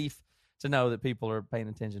relief to know that people are paying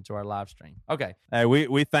attention to our live stream. Okay. Hey,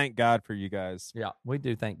 we thank God for you guys. Yeah, we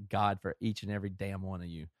do thank God for each and every damn one of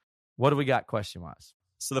you. What do we got question-wise?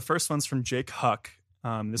 So the first one's from Jake Huck.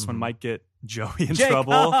 This one might get Joey in Jake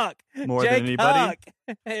trouble Huck. more Jake than anybody. Huck.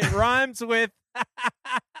 It rhymes with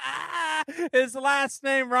his last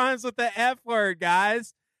name rhymes with the F word,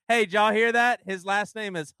 guys. Hey, did y'all hear that? His last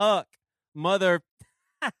name is Huck. Mother.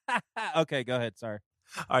 Okay, go ahead. Sorry.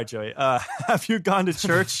 All right, Joey. Have you gone to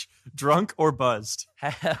church drunk or buzzed?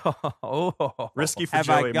 Risky for Have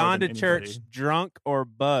Joey. I gone to more than church anybody. drunk or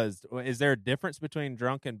buzzed? Is there a difference between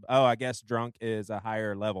drunk and... Oh, I guess drunk is a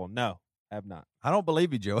higher level. No, have not. I don't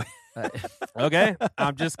believe you, Joey. Okay,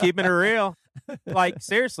 I'm just keeping it real. Like,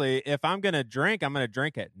 seriously, if I'm going to drink, I'm going to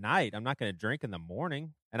drink at night. I'm not going to drink in the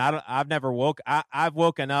morning. And I've never I've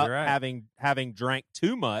woken up You're right. having drank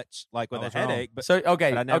too much, like with I a was wrong. headache. But So,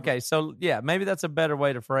 okay, but I never- okay. So, yeah, maybe that's a better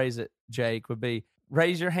way to phrase it, Jake, would be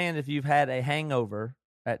raise your hand if you've had a hangover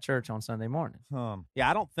at church on Sunday morning. yeah,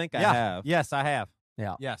 I don't think I Yeah. have. Yes, I have.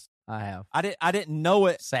 Yeah, Yes. I have. I didn't know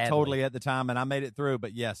it Sadly. totally at the time, and I made it through.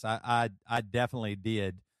 But yes, I definitely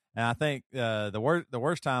did. And I think the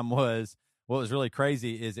worst time was what was really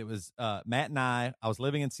crazy is it was Matt and I was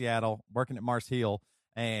living in Seattle, working at Mars Hill,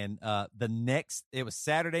 and it was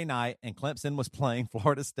Saturday night, and Clemson was playing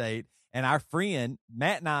Florida State, and our friend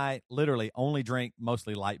Matt and I literally only drink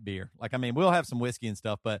mostly light beer. Like, I mean, we'll have some whiskey and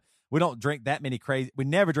stuff, but we don't drink that many crazy. We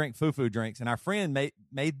never drink foo-foo drinks, and our friend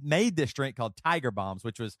made this drink called Tiger Bombs,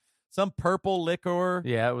 which was some purple liquor.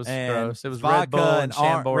 Yeah, it was and gross. It was vodka Red Bull and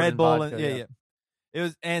Chambord Red and Bull vodka, and yeah. It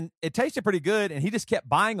was, and it tasted pretty good, and he just kept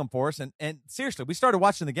buying them for us. And seriously, we started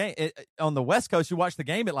watching the game on the West Coast. You watched the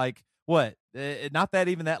game at like what? Not that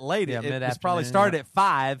even that late. Yeah, It mid-afternoon, probably started yeah. at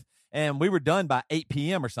 5, and we were done by 8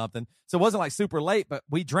 p.m. or something. So it wasn't like super late, but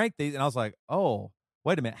we drank these, and I was like, oh,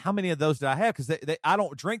 wait a minute, how many of those did I have? Because I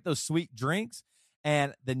don't drink those sweet drinks.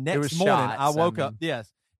 And the next was morning, shots, I woke I up. mean.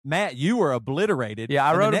 Yes, Matt, you were obliterated. Yeah, I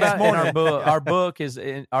And the wrote next about it in our morning- book. Our book is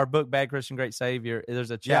in our book, Bad Christian, Great Savior. There's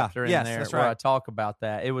a chapter in yes, there that's where I right. talk about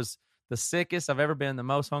that. It was the sickest I've ever been, the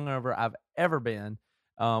most hungover I've ever been.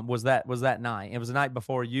 Was that night? It was the night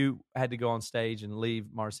before you had to go on stage and leave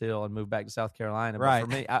Mars Hill and move back to South Carolina. But Right. for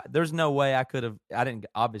me, there's no way I could have. I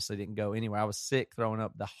didn't go anywhere. I was sick, throwing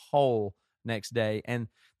up the whole next day, and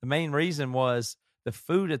the main reason was the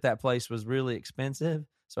food at that place was really expensive,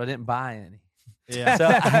 so I didn't buy any.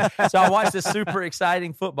 Yeah. So I watched this super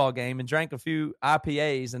exciting football game and drank a few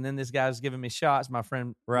IPAs, and then this guy was giving me shots. My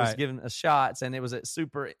friend was Right. giving us shots, and it was a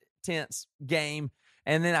super intense game.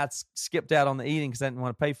 And then I skipped out on the eating because I didn't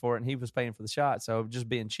want to pay for it, and he was paying for the shot, so just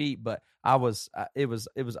being cheap. But I was, it was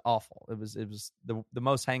awful. It was the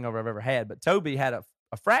most hangover I've ever had. But Toby had a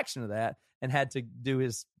fraction of that and had to do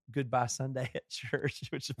his goodbye Sunday at church,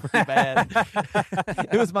 which is pretty bad.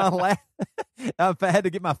 It was my last. I had to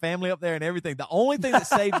get my family up there and everything. The only thing that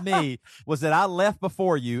saved me was that I left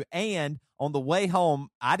before you, and on the way home,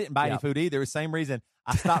 I didn't buy any Yep. food either. It was the same reason.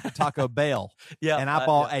 I stopped at Taco Bell, Yeah, and I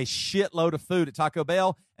bought a shitload of food at Taco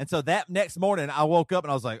Bell. And so that next morning, I woke up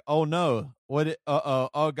and I was like, "Oh no,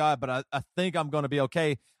 oh God!" But I think I'm going to be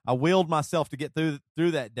okay. I willed myself to get through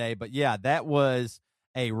that day. But yeah, that was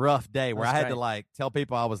a rough day where That's I had great. to like tell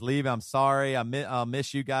people I was leaving. I'm sorry. I'll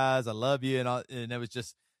miss you guys. I love you, and it was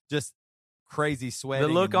just crazy sweating.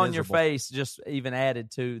 The look and on your miserable. face just even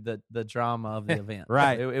added to the drama of the event.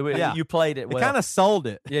 Right. Yeah. You played it It well. kind of sold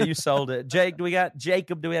it. Yeah, you sold it. Jake, do we have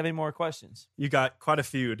any more questions? You got quite a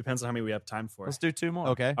few. It depends on how many we have time for. Let's do two more.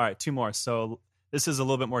 Okay. All right, 2 more. So this is a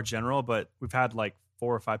little bit more general, but we've had like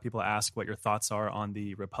 4 or 5 people ask what your thoughts are on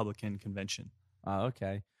the Republican convention. Oh,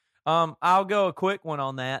 okay. I'll go a quick one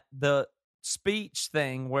on that. The speech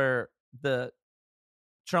thing where the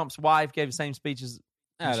Trump's wife gave the same speech as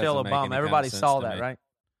That Michelle doesn't make any Obama. kind of Everybody sense saw to that, me. right?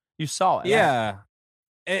 You saw it. Yeah.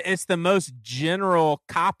 it's the most general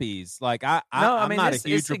copies. Like I'm not a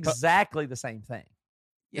huge it's exactly the same thing.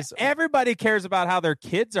 Everybody cares about how their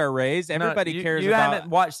kids are raised. Everybody cares you about. haven't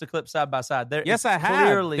watched the clip side by side. Yes, I have.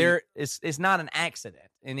 Clearly, it's not an accident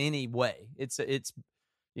in any way. It's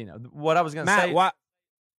what I was going to Matt, say.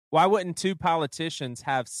 Why wouldn't two politicians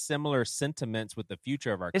have similar sentiments with the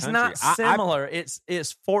future of our It's country? not similar. It's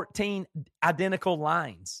 14 identical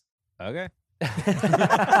lines. Okay.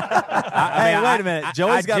 Hey, wait a minute.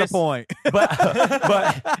 Joey's got a point.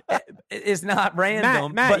 but it's not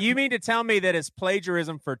random. Matt, but you mean to tell me that it's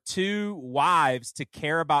plagiarism for two wives to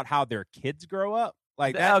care about how their kids grow up?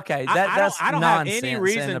 Like that? Okay, that's I don't have any nonsense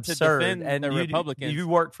reason and to absurd. defend And the Republicans. You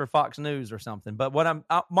work for Fox News or something. But what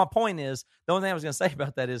my point is, the only thing I was going to say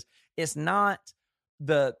about that is, it's not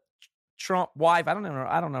the Trump wife. I don't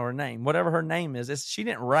know her name. Whatever her name is, she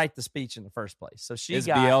didn't write the speech in the first place. So she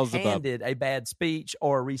got Beelzebub. handed a bad speech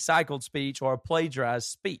or a recycled speech or a plagiarized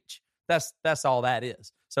speech. That's all that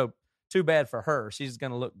is. So too bad for her. She's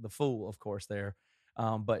going to look the fool, of course, there.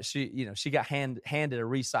 But she got handed a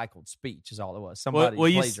recycled speech is all it was. Somebody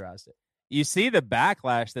plagiarized it. You see the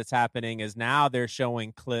backlash that's happening is now they're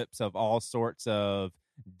showing clips of all sorts of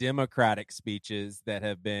Democratic speeches that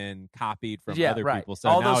have been copied from other people. So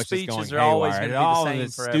all now those it's just speeches going are always haywire. going to be All the of same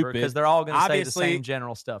it's forever stupid. because they're all going to say the Obviously, same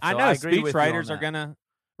general stuff. So I know agree with you on speechwriters are that. going to.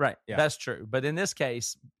 Right, Yeah. that's true. But in this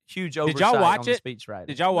case, huge y'all oversight watch on the it? speech writing.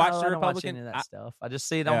 Did y'all watch No, the I don't watch Republican? any of that stuff. I just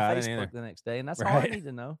see it Yeah, I on didn't either. Facebook the next day, and that's all I need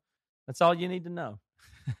to know. That's all you need to know.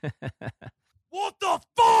 What the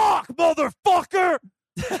fuck, motherfucker?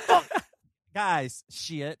 Guys,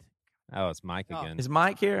 shit. Oh, it's Mike again. Is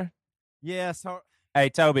Mike here? Yes. Hey,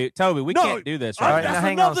 Toby, we can't do this All right right, now. now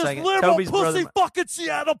hang on a second. Toby's brother. fucking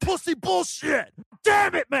Seattle pussy bullshit.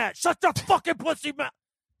 Damn it, Matt. Shut the fucking pussy mouth.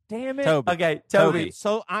 Damn it. Toby. Okay, Toby.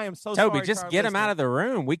 So I am so Toby, sorry. just get him out of the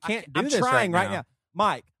room. We can't do I'm this trying right now.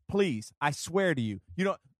 Mike, please. I swear to you. You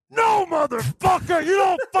don't. No, motherfucker. You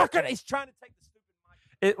don't fucking. He's trying to take the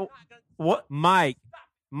stupid mic. What? Mike.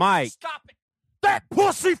 Stop it. That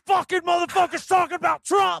pussy fucking motherfucker's talking about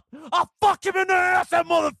Trump. I'll fuck him in the ass, that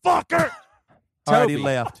motherfucker. All right, he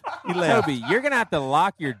left. Toby, you're going to have to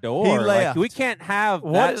lock your door. He left. Like, we can't have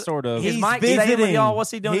What that sort of... Is He's Mike staying with visiting. y'all? What's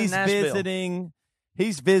he doing He's in Nashville? visiting.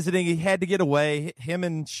 He's visiting. He had to get away. Him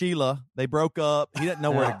and Sheila, they broke up. He didn't know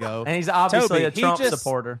where to go. And he's obviously Toby, a he Trump just-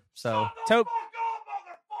 supporter. So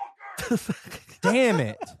Damn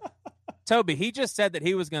it. Toby, he just said that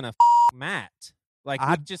he was going to Matt. Like,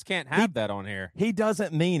 we just can't have that on here. He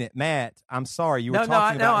doesn't mean it, Matt. I'm sorry. You were no,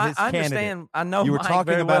 talking about his I candidate. understand. I know You were Mike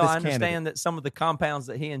talking very about well. his I understand candidate. that some of the compounds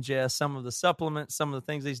that he ingests, some of the supplements, some of the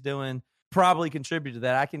things he's doing probably contribute to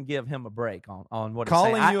that. I can give him a break on what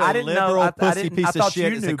Calling he's saying. you I a didn't liberal know, I pussy didn't- piece I of thought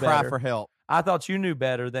shit you is a knew cry better. for help. I thought you knew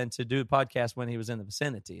better than to do a podcast when he was in the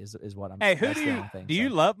vicinity. Is what I'm. Hey, who that's do the you only thing. do? You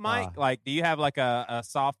So, love Mike? Like, do you have like a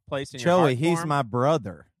soft place in your Joey, heart for he's him? my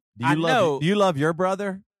brother. Do I you know. love? Do you love your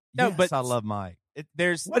brother? No, yes, but I love Mike. What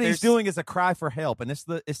there's- he's doing is a cry for help, and it's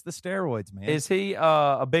the steroids, man. Is he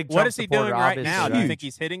a big? What Trump is he supporter, doing right obviously, now? Do you right? think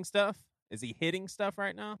he's hitting stuff? Is he hitting stuff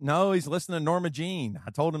right now? No, he's listening to Norma Jean.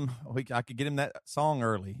 I told him I could get him that song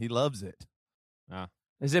early. He loves it.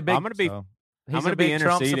 Is it big? I'm going to be. So, He's I'm gonna a be big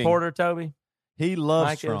Trump interceding. supporter, Toby. he loves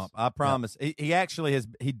Mike is? Trump. I promise. He actually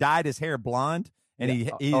he dyed his hair blonde, and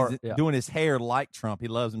Yeah, he's yeah. doing his hair like Trump. He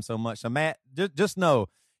loves him so much. So Matt, just know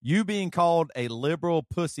you being called a liberal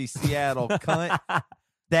pussy Seattle cunt.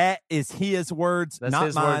 That is his words, That's not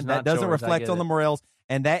his mine. words, that not doesn't yours. I reflect get on the it. morels,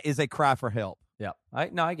 and that is a cry for help. Yeah, I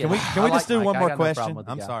get. Can we it. can we I just like do Mike. one I more got no question? problem with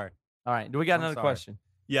the I'm guy. sorry. All right, do we got I'm another sorry. question?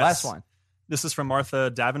 Yes. Last one. This is from Martha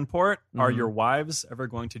Davenport. Are Mhm. your wives ever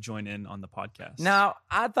going to join in on the podcast? Now,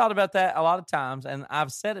 I thought about that a lot of times, and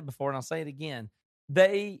I've said it before, and I'll say it again.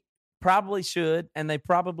 They probably should, and they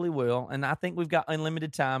probably will. And I think we've got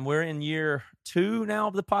unlimited time. We're in year 2 now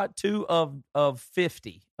of the two of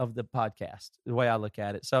 50 of the podcast, the way I look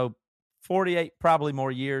at it. So 48 probably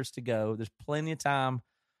more years to go. There's plenty of time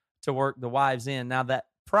to work the wives in. Now, that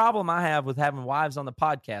problem I have with having wives on the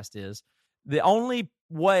podcast is the only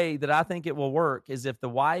way that I think it will work is if the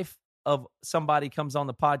wife of somebody comes on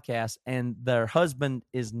the podcast and their husband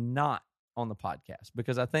is not on the podcast,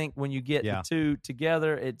 because I think when you get the two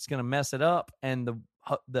together, it's going to mess it up, and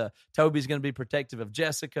the Toby's going to be protective of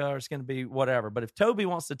Jessica, or it's going to be whatever. But if Toby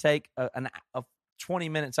wants to take a 20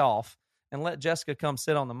 minutes off and let Jessica come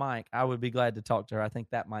sit on the mic, I would be glad to talk to her. I think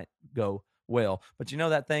that might go well. But you know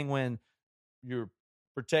that thing when you're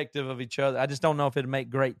protective of each other, I just don't know if it'd make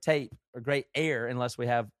great tape or great air unless we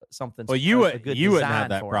have something. Well, you wouldn't have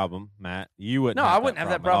that problem, Matt. You wouldn't. No, I wouldn't have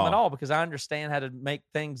that problem at at all, because I understand how to make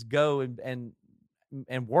things go and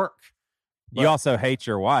work. You also hate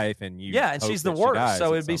your wife, and you and hope she's the that she worst. dies So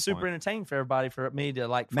at it'd be some super point. entertaining for everybody for me to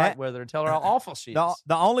like fight Matt- with her and tell her how awful she The, is.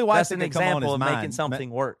 the only wife That's that an can come on example is of mine. making something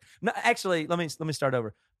work. No, actually, let me start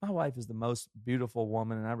over. My wife is the most beautiful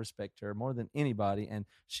woman, and I respect her more than anybody. And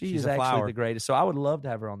she She's is a actually flower. the greatest. So I would love to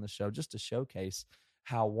have her on the show just to showcase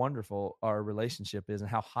how wonderful our relationship is and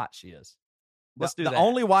how hot she is. Let's do the that.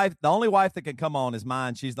 only wife that can come on is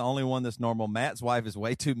mine. She's the only one that's normal. Matt's wife is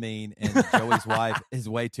way too mean, and Joey's wife is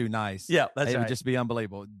way too nice. Yeah, that's it right. would just be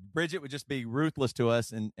unbelievable. Bridget would just be ruthless to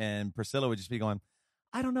us, and Priscilla would just be going,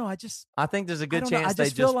 I don't know. I think there's a good I don't know, chance I they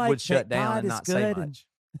just feel just like would shut that down God and is not say good and- much.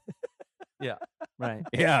 Yeah, right.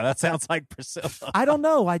 Yeah, that sounds like Priscilla. I don't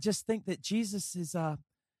know. I just think that Jesus is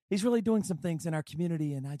he's really doing some things in our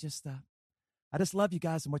community, and I just love you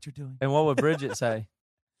guys and what you're doing. And what would Bridget say?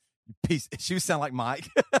 Peace. She would sound like Mike.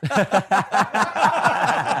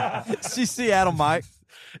 She's Seattle Mike.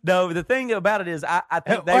 No, the thing about it is, I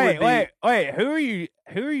think they would be. Wait. Who are you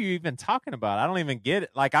even talking about? I don't even get it.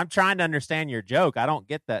 Like, I'm trying to understand your joke. I don't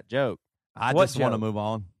get that joke. I What just want to joke? move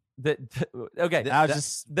on. Okay, I was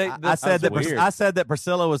just. I said that weird. I said that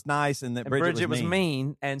Priscilla was nice and that and Bridget, was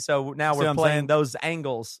mean, and so now See we're what I'm playing saying? those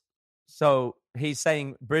angles. So he's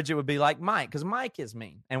saying Bridget would be like Mike because Mike is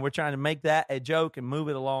mean, and we're trying to make that a joke and move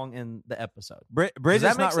it along in the episode. Bridget's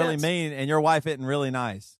make not really sense? mean, and your wife isn't really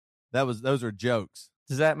nice. Those are jokes.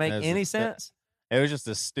 Does that make That's any a- sense? It was just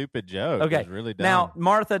a stupid joke. It Okay. was really dumb. Now,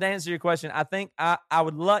 Martha, to answer your question, I think I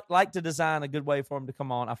would like to design a good way for them to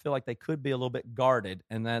come on. I feel like they could be a little bit guarded,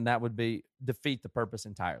 and then that would be defeat the purpose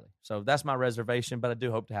entirely. So that's my reservation, but I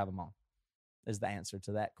do hope to have them on. Is the answer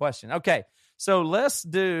to that question? Okay, so let's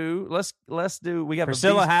do. We got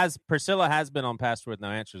Priscilla has been on Pastor with No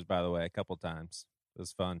Answers, by the way, a couple times. It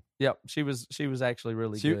was fun. Yep, she was actually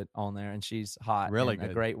really good on there, and she's hot, Really and a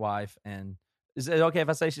good. great wife. And is it okay if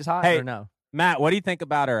I say she's hot Hey, or no? Matt, what do you think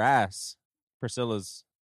about her ass? Priscilla's.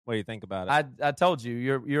 What do you think about it? I told you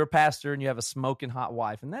you're a pastor and you have a smoking hot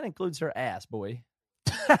wife, and that includes her ass, boy.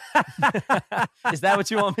 Is that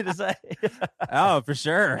what you want me to say? Oh, for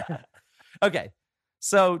sure. Okay,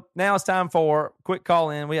 so now it's time for quick call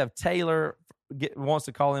in. We have Taylor wants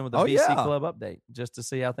to call in with a BC yeah. Club update just to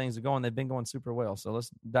see how things are going. They've been going super well, so let's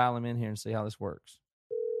dial him in here and see how this works.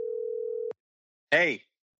 Hey,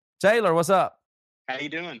 Taylor, what's up? how you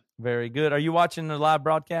doing? Very good. Are you watching the live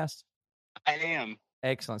broadcast? I am.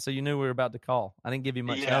 Excellent. So you knew we were about to call. I didn't give you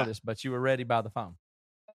much Yeah. notice, but you were ready by the phone.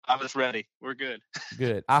 I was ready. We're good.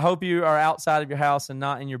 Good. I hope you are outside of your house and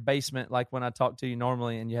not in your basement like when I talk to you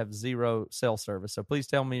normally and you have zero cell service. So please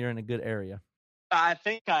tell me you're in a good area. I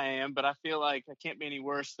think I am, but I feel like I can't be any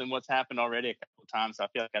worse than what's happened already a couple of times. So I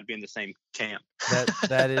feel like I'd be in the same camp.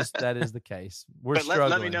 That is the case. We're but struggling.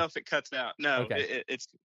 let me know if it cuts out. No, Okay. it's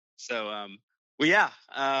so. Well, yeah.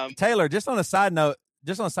 Taylor, just on a side note,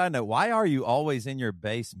 why are you always in your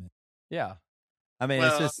basement? Yeah. I mean,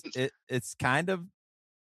 Well, it's just it's kind of,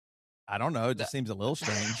 I don't know. It just seems a little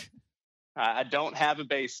strange. I don't have a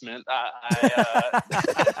basement.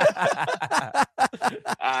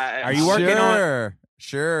 Are you working on?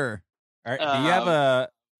 Sure. Do you have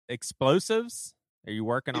explosives? Are you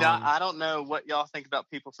working You know, on? I don't know what y'all think about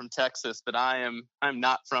people from Texas, but I'm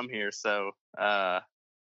not from here, so I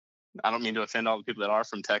don't mean to offend all the people that are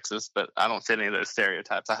from Texas, but I don't fit any of those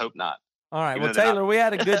stereotypes. I hope not. All right. Even Well, though they're Taylor, not- we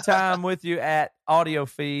had a good time with you at Audio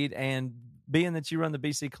Feed, and being that you run the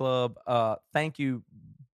BC Club, thank you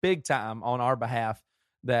big time on our behalf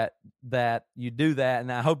that you do that.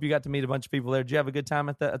 And I hope you got to meet a bunch of people there. Did you have a good time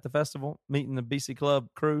at the festival, meeting the BC Club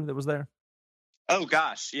crew that was there? Oh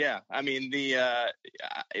gosh, yeah. I mean,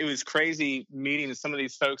 it was crazy meeting some of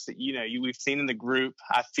these folks that we've seen in the group.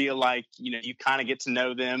 I feel like you kind of get to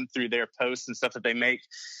know them through their posts and stuff that they make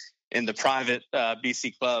in the private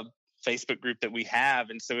BC Club Facebook group that we have,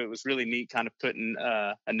 and so it was really neat, kind of putting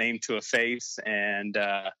a name to a face, and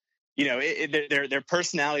their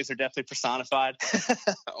personalities are definitely personified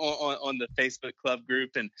on the Facebook Club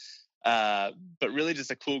group, and but really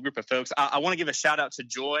just a cool group of folks. I want to give a shout out to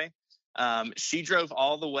Joy. She drove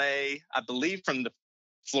all the way, I believe, from the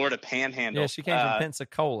Florida Panhandle. Yeah, she came from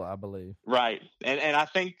Pensacola, I believe. Right. And I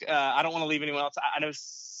think, I don't want to leave anyone else. I know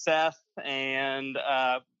Seth and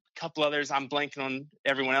a couple others. I'm blanking on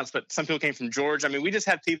everyone else, but some people came from Georgia. I mean, we just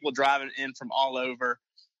had people driving in from all over.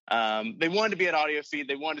 They wanted to be at Audio Feed.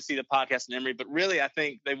 They wanted to see the podcast in Emory, but really, I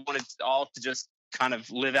think they wanted all to just kind of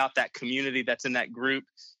live out that community that's in that group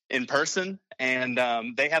in person. And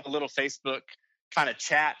they have a little Facebook kind of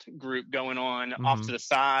chat group going on off to the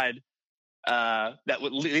side that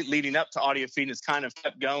would leading up to Audio Feed, and it's kind of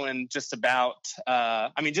kept going just about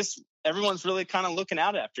just everyone's really kind of looking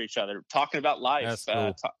out after each other, talking about life. That's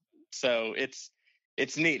cool. So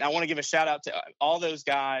it's neat. I want to give a shout out to all those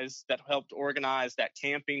guys that helped organize that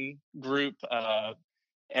camping group.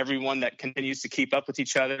 Everyone that continues to keep up with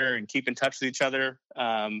each other and keep in touch with each other.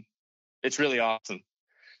 It's really awesome.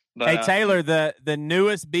 But, hey, Taylor, the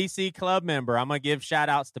newest BC club member, I'm going to give shout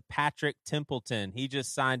outs to Patrick Templeton. He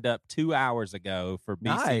just signed up 2 hours ago for BC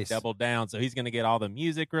Nice. Double Down. So he's going to get all the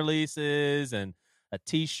music releases and a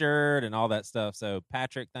T-shirt and all that stuff. So,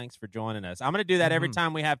 Patrick, thanks for joining us. I'm going to do that every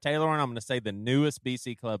time we have Taylor on. I'm going to say the newest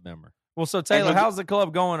BC club member. Well, so Taylor, how's the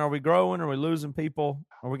club going? Are we growing? Are we losing people?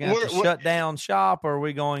 Are we going to have to shut down shop, or are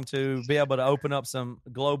we going to be able to open up some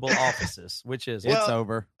global offices? Which is it's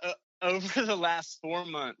over. Over the last 4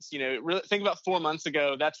 months, really think about 4 months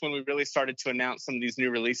ago, that's when we really started to announce some of these new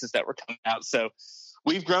releases that were coming out. So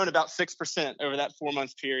we've grown about 6% over that 4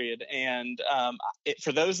 month period. And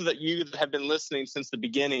for those of you that have been listening since the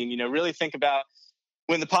beginning, really think about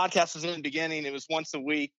when the podcast was in the beginning, it was once a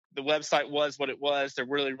week. The website was what it was. There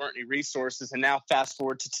really weren't any resources. And now fast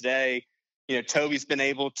forward to today, Toby's been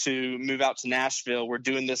able to move out to Nashville. We're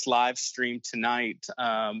doing this live stream tonight.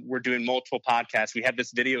 We're doing multiple podcasts. We have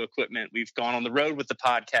this video equipment. We've gone on the road with the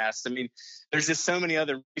podcast. I mean, there's just so many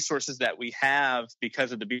other resources that we have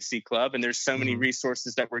because of the BC Club. And there's so many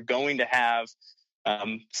resources that we're going to have,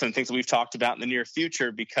 some things that we've talked about in the near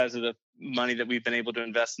future because of the money that we've been able to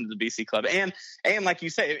invest into the BC Club. And like you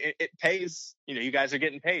say, it pays, you guys are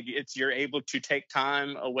getting paid. You're able to take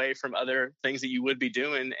time away from other things that you would be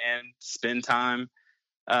doing and spend time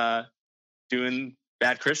doing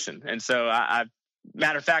Bad Christian. And so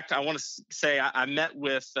matter of fact, I want to say I met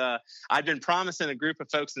with, I'd been promising a group of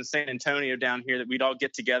folks in San Antonio down here that we'd all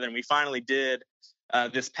get together, and we finally did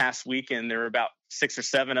this past weekend. There were about 6 or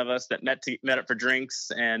 7 of us that met up for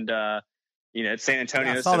drinks, and at San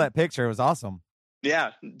Antonio. Yeah, I saw that picture. It was awesome.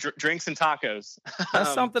 Yeah, drinks and tacos.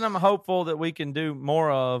 That's something I'm hopeful that we can do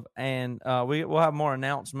more of, and we'll have more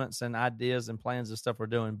announcements and ideas and plans and stuff we're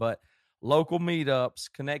doing. But local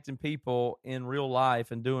meetups, connecting people in real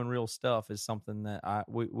life and doing real stuff is something that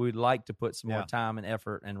we'd like to put some more time and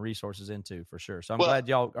effort and resources into for sure. So I'm glad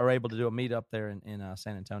y'all are able to do a meetup there in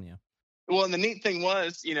San Antonio. Well, and the neat thing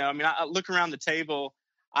was, I look around the table.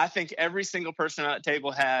 I think every single person at that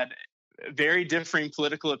table had very differing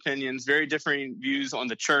political opinions, very differing views on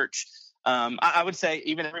the church. I would say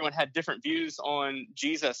even everyone had different views on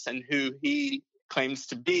Jesus and who he claims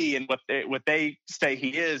to be and what they say he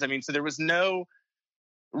is. I mean, so there was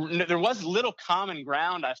little common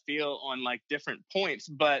ground, I feel, on like different points,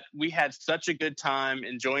 but we had such a good time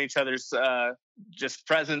enjoying each other's just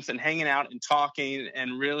presence and hanging out and talking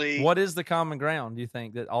and really. What is the common ground, do you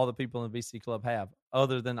think, that all the people in the BC Club have,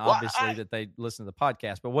 other than obviously that they listen to the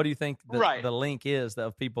podcast? But what do you think the link is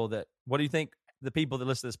of people that, what do you think the people that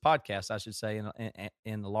listen to this podcast, I should say,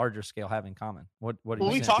 in the larger scale have in common? What do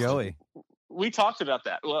you think? Joey? We talked about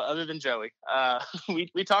that. Well, other than Joey,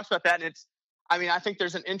 we talked about that, and I think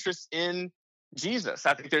there's an interest in Jesus.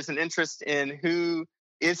 I think there's an interest in who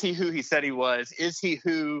he said he was? Is he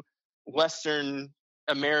who Western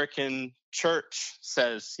American church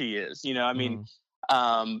says he is?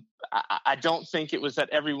 I don't think it was that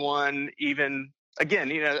everyone even,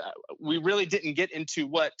 again, we really didn't get into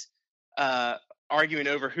what arguing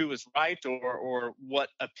over who was right or what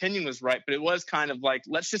opinion was right, but it was kind of like,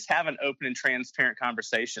 let's just have an open and transparent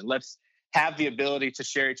conversation. Let's have the ability to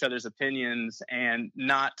share each other's opinions and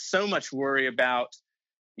not so much worry about,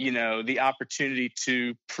 the opportunity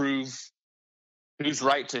to prove who's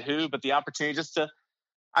right to who, but the opportunity just to,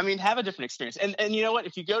 have a different experience. And you know what?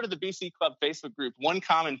 If you go to the BC Club Facebook group, one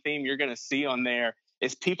common theme you're going to see on there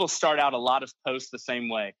is people start out a lot of posts the same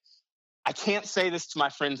way. I can't say this to my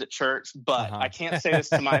friends at church, but I can't say this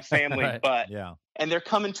to my family, Right. but, Yeah. and they're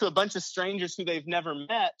coming to a bunch of strangers who they've never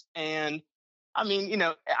met. And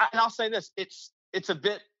and I'll say this, it's a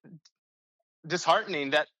bit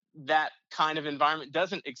disheartening that kind of environment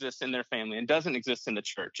doesn't exist in their family and doesn't exist in the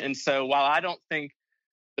church. And so while I don't think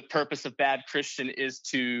the purpose of Bad Christian is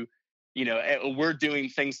to, we're doing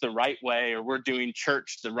things the right way or we're doing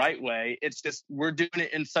church the right way, it's just we're doing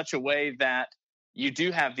it in such a way that you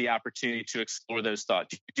do have the opportunity to explore those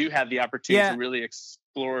thoughts. You do have the opportunity to really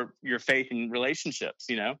explore your faith and relationships,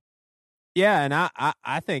 Yeah, and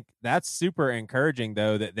I think that's super encouraging,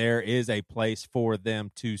 though, that there is a place for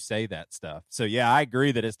them to say that stuff. So, yeah, I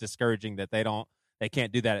agree that it's discouraging that they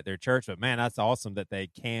can't do that at their church. But, man, that's awesome that they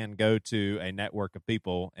can go to a network of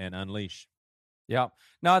people and unleash. Yeah.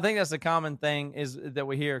 No, I think that's a common thing is that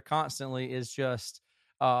we hear constantly is just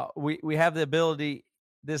we have the ability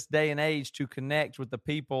this day and age to connect with the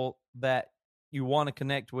people that you want to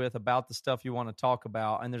connect with about the stuff you want to talk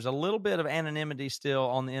about. And there's a little bit of anonymity still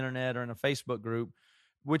on the internet or in a Facebook group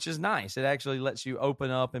which is nice. It actually lets you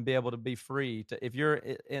open up and be able to be free to, if you're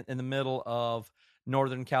in the middle of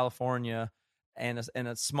Northern California and in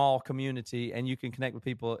a small community, and you can connect with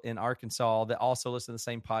people in Arkansas that also listen to the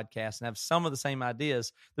same podcast and have some of the same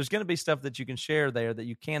ideas. There's going to be stuff that you can share there that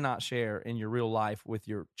you cannot share in your real life with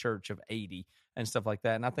your church of 80 and stuff like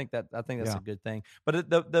that. And I think that's a good thing. But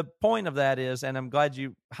the point of that is, and I'm glad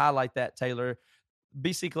you highlight that, Taylor,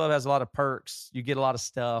 BC Club has a lot of perks. You get a lot of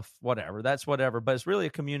stuff, whatever. That's whatever. But it's really a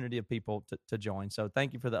community of people to join. So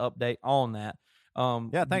thank you for the update on that.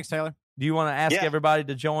 Yeah, thanks, Taylor. Do you want to ask everybody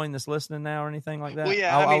to join that's listening now or anything like that? Well,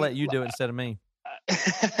 yeah, I'll let you do it instead of me.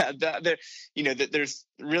 There's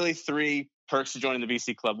really 3 perks to joining the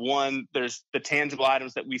BC Club. One, there's the tangible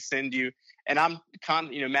items that we send you. And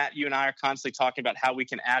Matt, you and I are constantly talking about how we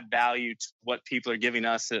can add value to what people are giving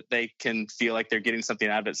us so that they can feel like they're getting something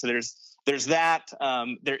out of it. So there's that.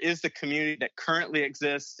 There is the community that currently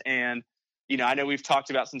exists. And, I know we've talked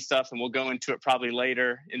about some stuff and we'll go into it probably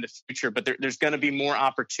later in the future, but there's going to be more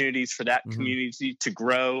opportunities for that community to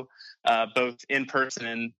grow, both in person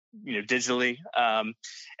and, digitally. And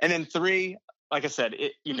then 3, like I said,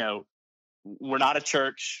 we're not a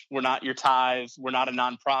church. We're not your tithes. We're not a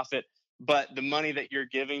nonprofit. But the money that you're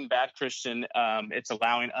giving, Bad Christian, it's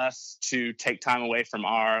allowing us to take time away from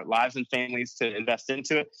our lives and families to invest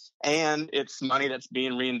into it. And it's money that's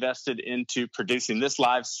being reinvested into producing this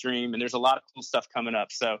live stream. And there's a lot of cool stuff coming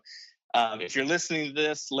up. So if you're listening to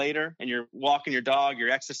this later and you're walking your dog,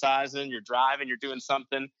 you're exercising, you're driving, you're doing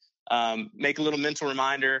something, make a little mental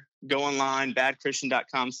reminder, go online,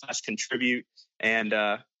 badchristian.com/contribute, and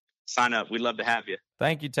sign up. We'd love to have you.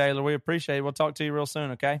 Thank you, Taylor. We appreciate it. We'll talk to you real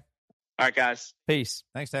soon, okay? All right, guys. Peace.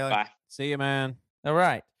 Thanks, Taylor. Bye. See you, man. All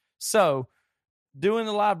right. So doing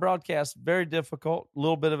the live broadcast, very difficult, a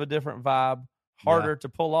little bit of a different vibe, harder to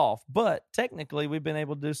pull off. But technically, we've been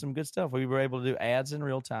able to do some good stuff. We were able to do ads in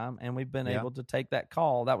real time, and we've been able to take that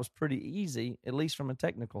call. That was pretty easy, at least from a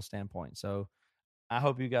technical standpoint. So I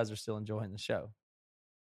hope you guys are still enjoying the show.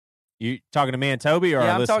 You talking to me and Toby, or yeah,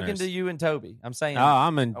 our I'm listeners? talking to you and Toby. I'm saying,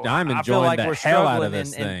 I'm enjoying I feel like the we're hell out of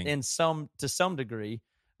struggling this thing. to some degree,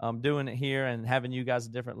 doing it here and having you guys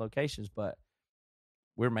at different locations, but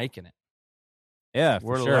we're making it. Yeah, for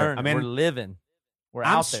we're sure. learning. I mean, we're living. We're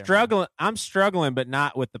I'm out there. struggling. I'm struggling, but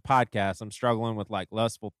not with the podcast. I'm struggling with like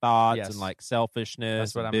lustful thoughts Yes. and like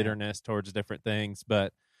selfishness and I meant. bitterness towards different things.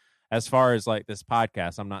 But as far as like this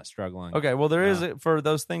podcast, I'm not struggling. Okay, well, there is for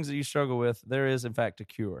those things that you struggle with, there is in fact a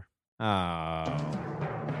cure. Oh.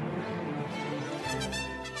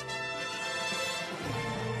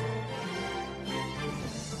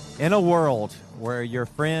 In a world where your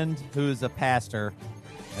friend who's a pastor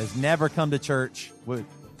has never come to church with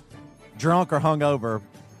drunk or hungover,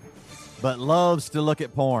 but loves to look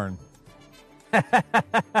at porn.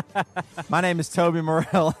 My name is Toby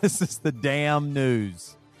Morrell. This is the damn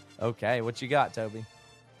news. Okay, what you got, Toby?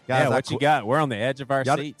 Guys, Yeah, what you got? We're on the edge of our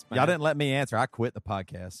seats, man. Y'all didn't let me answer. I quit the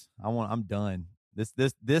podcast. I'm done.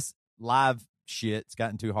 This live shit's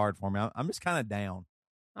gotten too hard for me. I'm just kind of down.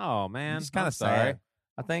 Oh man, I'm just kind of sorry. sad.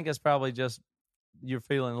 I think it's probably just you're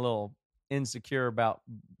feeling a little insecure about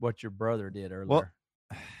what your brother did earlier. Well,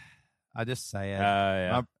 I just sad.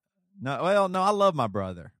 Yeah. No, I love my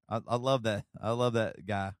brother. I love that. I love that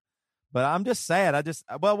guy. But I'm just sad.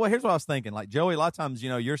 Well, here's what I was thinking. Like Joey, a lot of times,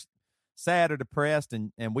 you're sad or depressed,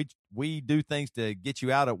 and we do things to get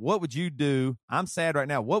you out of. What would you do? I'm sad right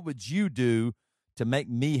now. What would you do to make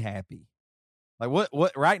me happy? Like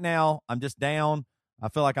what right now? I'm just down. I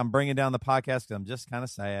feel like I'm bringing down the podcast because I'm just kind of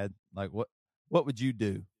sad. Like what would you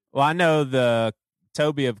do? Well, I know the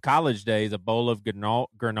Toby of college days, a bowl of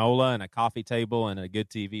granola and a coffee table and a good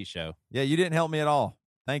TV show. Yeah, you didn't help me at all.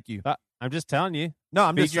 Thank you. I'm just telling you. No,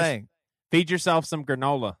 I'm just saying. Feed yourself some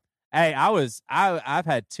granola. Hey, I've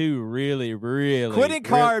had 2 really, really Quitting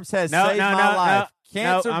carbs has saved my life.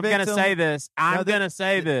 Cancer I'm going to victim. say this. I'm going to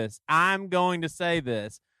say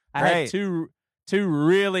this. I had Great. two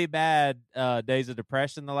really bad days of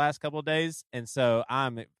depression the last couple of days, and so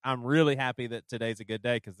I'm really happy that today's a good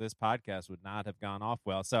day because this podcast would not have gone off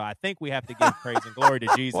well. So I think we have to give praise and glory to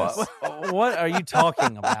Jesus. What are you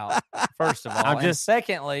talking about? First of all, and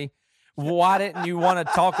secondly, why didn't you want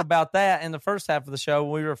to talk about that in the first half of the show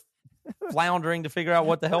when we were floundering to figure out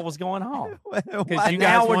what the hell was going on? Because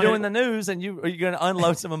now we're doing the news, and you're going to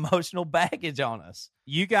unload some emotional baggage on us.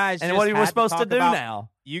 You guys, and just what are we had supposed to do about, now?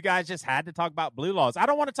 You guys just had to talk about blue laws. I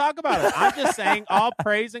don't want to talk about it. I'm just saying all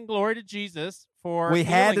praise and glory to Jesus for. We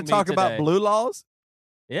had to talk about blue laws.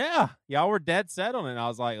 Yeah, y'all were dead set on it. I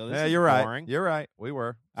was like, well, this is you're boring. right. You're right. We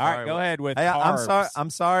were. All right, go ahead with. Hey, carbs. I'm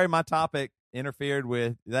sorry. My topic interfered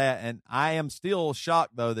with that, and I am still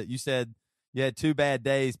shocked though that you said You had 2 bad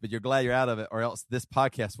days, but you're glad you're out of it, or else this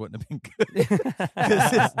podcast wouldn't have been good.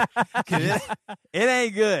 'Cause it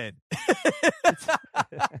ain't good.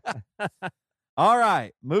 All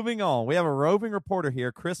right, moving on. We have a roving reporter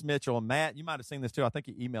here, Chris Mitchell. And Matt, you might have seen this too. I think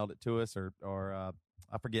he emailed it to us, or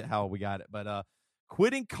I forget how we got it. But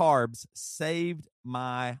quitting carbs saved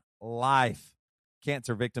my life.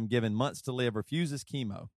 Cancer victim given months to live refuses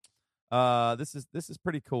chemo. This is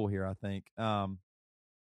pretty cool here, I think.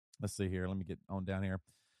 Let's see here. Let me get on down here.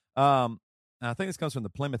 I think this comes from the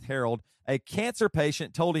Plymouth Herald. A cancer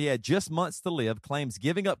patient told he had just months to live claims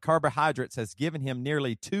giving up carbohydrates has given him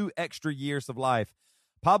nearly 2 extra years of life.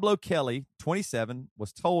 Pablo Kelly, 27,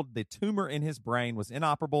 was told the tumor in his brain was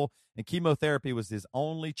inoperable and chemotherapy was his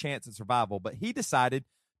only chance at survival, but he decided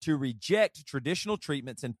to reject traditional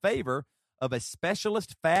treatments in favor of a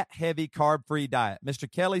specialist fat-heavy, carb-free diet. Mr.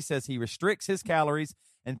 Kelly says he restricts his calories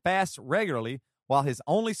and fasts regularly, while his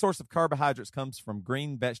only source of carbohydrates comes from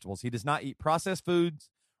green vegetables. He does not eat processed foods,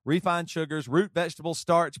 refined sugars, root vegetables,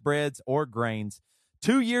 starch, breads, or grains.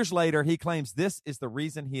 2 years later, he claims this is the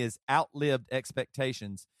reason he has outlived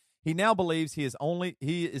expectations. He now believes he is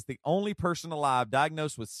the only person alive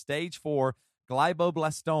diagnosed with stage 4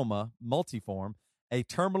 glioblastoma multiforme, a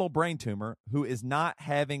terminal brain tumor, who is not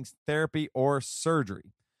having therapy or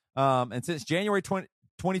surgery. And since January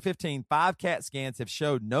 2015, 5 CAT scans have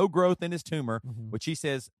showed no growth in his tumor, which he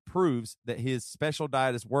says proves that his special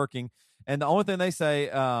diet is working. And the only thing they say,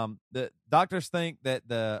 the doctors think that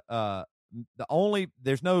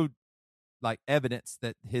there's no like evidence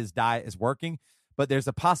that his diet is working, but there's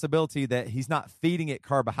a possibility that he's not feeding it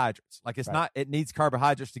carbohydrates. Like it's not, it needs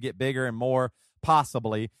carbohydrates to get bigger and more,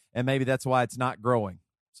 possibly, and maybe that's why it's not growing.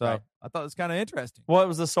 So I thought it was kind of interesting. What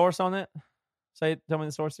was the source on it? Tell me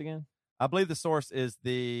the source again. I believe the source is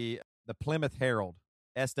the Plymouth Herald,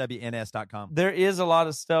 swns.com. There is a lot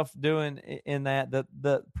of stuff doing in that.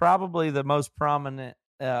 The probably the most prominent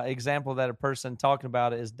example that a person talking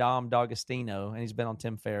about it is Dom D'Agostino, and he's been on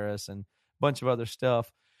Tim Ferriss and a bunch of other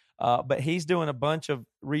stuff. But he's doing a bunch of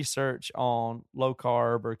research on low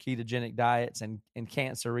carb or ketogenic diets and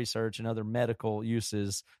cancer research and other medical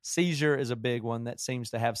uses. Seizure is a big one that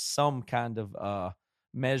seems to have some kind of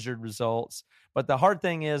measured results. But the hard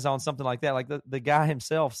thing is on something like that, like the guy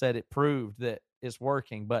himself said it proved that it's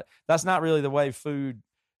working, but that's not really the way food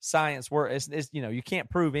science works. It's you can't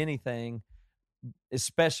prove anything,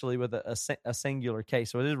 especially with a singular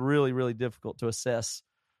case. So it is really, really difficult to assess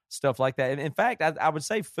stuff like that. In fact, I would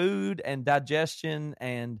say food and digestion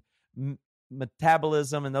and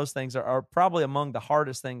metabolism and those things are probably among the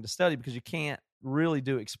hardest thing to study because you can't really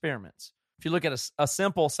do experiments. If you look at a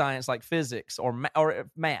simple science like physics or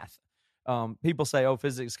math, people say, oh,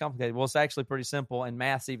 physics is complicated. Well, it's actually pretty simple, and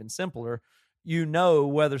math's even simpler. You know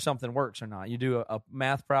whether something works or not. You do a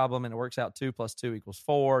math problem, and it works out 2 + 2 =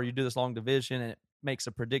 4. You do this long division, and it makes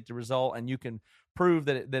a predicted result, and you can prove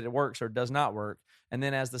that it works or does not work. And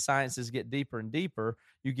then as the sciences get deeper and deeper,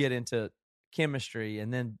 you get into chemistry,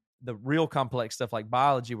 and then the real complex stuff like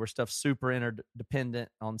biology, where stuff's super interdependent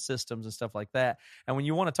on systems and stuff like that. And when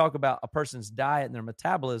you want to talk about a person's diet and their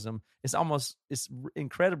metabolism, it's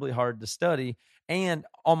incredibly hard to study and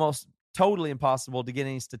almost totally impossible to get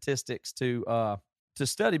any statistics to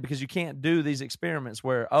study, because you can't do these experiments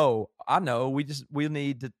where, oh, I know we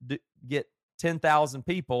need to get 10,000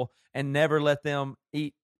 people and never let them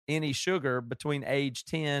eat any sugar between age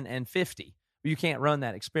 10 and 50. You can't run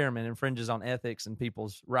that experiment. It infringes on ethics and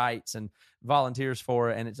people's rights and volunteers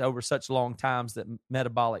for it. And it's over such long times that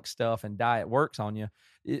metabolic stuff and diet works on you.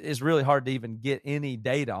 It's really hard to even get any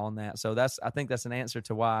data on that. So I think that's an answer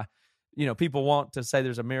to why, people want to say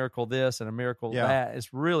there's a miracle this and a miracle that.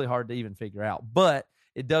 It's really hard to even figure out, but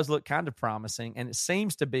it does look kind of promising. And it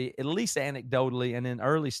seems to be, at least anecdotally and in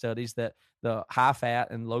early studies, that the high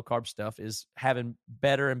fat and low carb stuff is having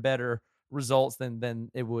better and better results than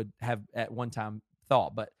it would have at one time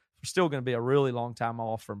thought. But we're still going to be a really long time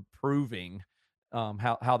off from proving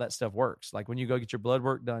how that stuff works. Like when you go get your blood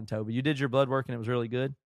work done, Toby, you did your blood work and it was really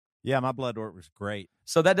good. Yeah, my blood work was great.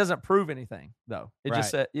 So that doesn't prove anything, though. It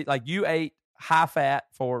just said, like, you ate high fat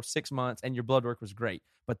for 6 months and your blood work was great,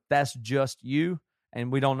 but that's just you,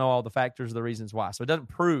 and we don't know all the factors or the reasons why. So it doesn't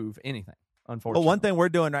prove anything, unfortunately. Well, one thing we're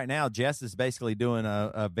doing right now, Jess is basically doing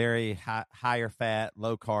a very higher fat,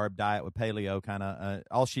 low carb diet with paleo kind of.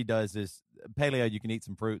 All she does is paleo. You can eat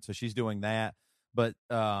some fruit, so she's doing that. But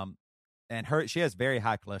and she has very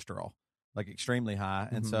high cholesterol, like extremely high,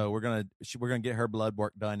 and so we're gonna get her blood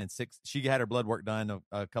work done. She had her blood work done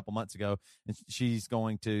a couple months ago, and she's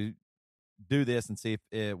going to do this and see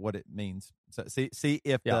if what it means. So see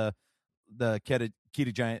if the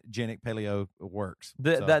ketogenic paleo works.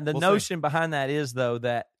 The So, the we'll see. notion behind that is though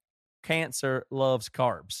that cancer loves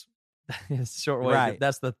carbs. It's short way. Right.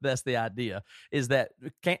 That's the idea. Is that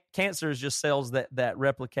cancer is just cells that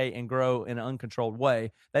replicate and grow in an uncontrolled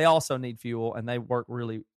way. They also need fuel, and they work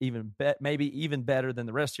really maybe even better than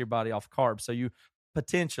the rest of your body off carbs. So you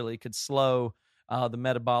potentially could slow the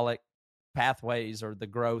metabolic pathways or the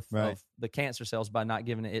growth Right. of the cancer cells by not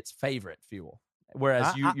giving it its favorite fuel.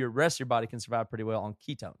 Whereas your rest of your body can survive pretty well on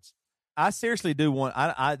ketones. I seriously do want.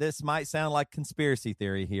 This might sound like conspiracy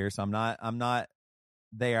theory here, so I'm not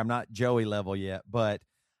there. I'm not Joey level yet, but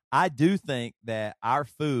I do think that our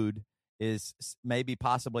food is maybe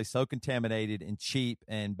possibly so contaminated and cheap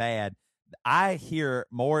and bad. I hear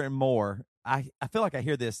more and more. I feel like I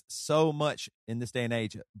hear this so much in this day and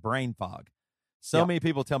age. Brain fog. So many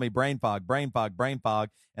people tell me brain fog, and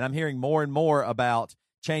I'm hearing more and more about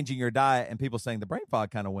changing your diet and people saying the brain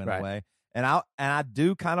fog kind of went away. And I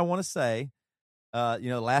do kind of want to say,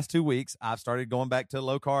 the last 2 weeks I've started going back to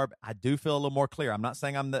low carb. I do feel a little more clear. I'm not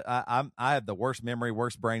saying I have the worst memory,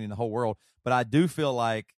 worst brain in the whole world, but I do feel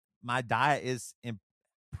like my diet is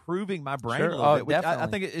improving my brain a little bit. Which I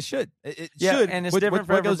think it should. It should, and it's different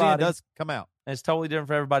for what goes in everybody. does come out. And it's totally different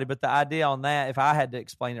for everybody. But the idea on that, if I had to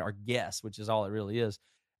explain it or guess, which is all it really is,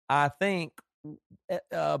 I think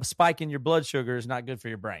spiking your blood sugar is not good for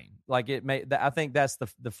your brain. Like I think that's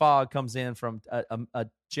the fog comes in from a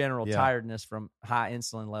general tiredness from high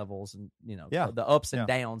insulin levels and the ups and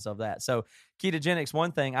downs of that. So ketogenics,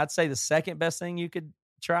 one thing I'd say the second best thing you could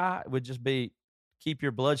try would just be keep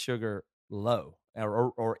your blood sugar low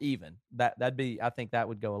or even. That'd be, I think that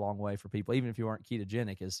would go a long way for people, even if you weren't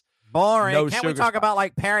ketogenic. Is boring. No Can't we sugar talk spike. about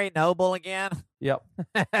like Perry Noble again? Yep.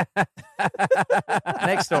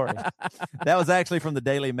 Next story. That was actually from the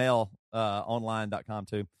Daily Mail online.com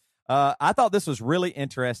too. I thought this was really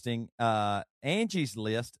interesting. Angie's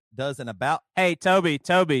List does an about. Hey, Toby,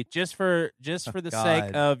 just for the God.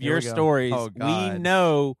 sake of Here your we go. stories, Oh,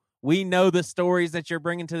 God. we know the stories that you're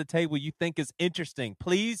bringing to the table you think is interesting.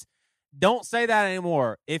 Please don't say that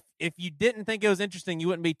anymore. If you didn't think it was interesting, you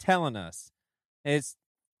wouldn't be telling us.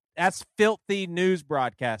 That's filthy news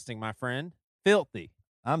broadcasting, my friend. Filthy.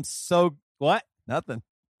 I'm so What? nothing.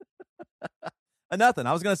 Nothing.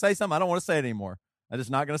 I was going to say something. I don't want to say it anymore. I'm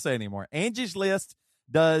just not going to say it anymore. Angie's List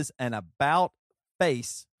does an about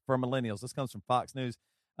face for millennials. This comes from Fox News.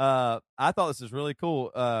 I thought this was really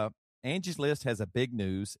cool. Angie's List has a big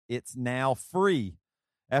news. It's now free.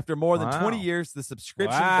 After more than 20 years, the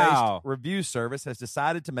subscription-based review service has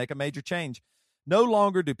decided to make a major change. No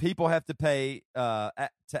longer do people have to pay to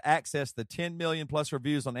access the 10 million plus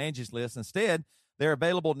reviews on Angie's List. Instead, they're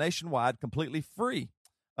available nationwide, completely free.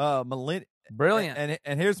 Brilliant.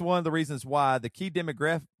 And here's one of the reasons why the key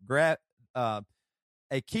demographic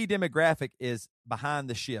is behind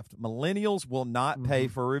the shift. Millennials will not pay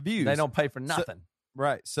for reviews. They don't pay for nothing.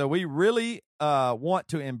 Right. So we really want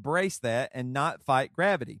to embrace that and not fight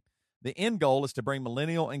gravity. The end goal is to bring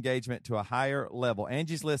millennial engagement to a higher level.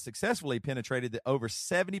 Angie's List successfully penetrated over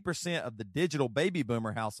 70% of the digital baby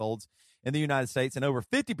boomer households in the United States and over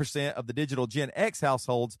 50% of the digital Gen X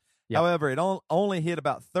households. Yep. However, it only hit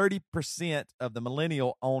about 30% of the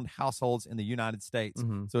millennial-owned households in the United States.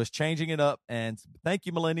 Mm-hmm. So it's changing it up. And thank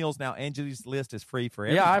you, millennials. Now Angie's List is free for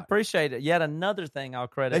everybody. Yeah, I appreciate it. Yet another thing I'll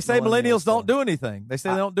credit. They say millennials don't do anything. They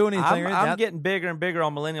say they don't do anything. I'm getting bigger and bigger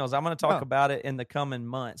on millennials. I'm going to talk about it in the coming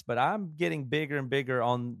months, but I'm getting bigger and bigger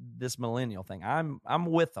on this millennial thing. I'm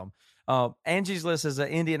with them. Angie's List is an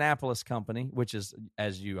Indianapolis company, which is,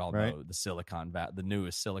 as you all know, the Silicon Valley, the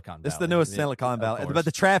newest Silicon Valley. It's the newest Silicon Valley, but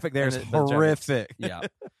the traffic there is horrific. Yeah,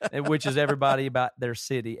 which is everybody about their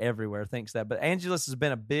city everywhere thinks that. But Angie's List has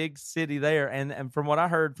been a big city there, and from what I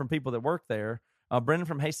heard from people that work there, Brendan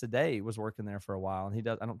from Haste Today was working there for a while, and he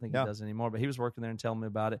does. I don't think he does anymore, but he was working there and telling me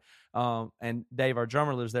about it. And Dave, our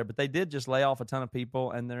drummer, lives there, but they did just lay off a ton of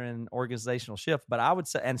people, and they're in organizational shift. But I would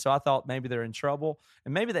say, and so I thought maybe they're in trouble,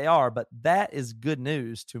 and maybe they are. But that is good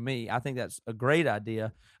news to me. I think that's a great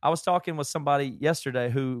idea. I was talking with somebody yesterday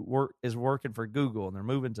who is working for Google, and they're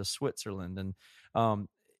moving to Switzerland, and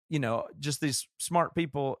just these smart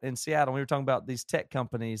people in Seattle. We were talking about these tech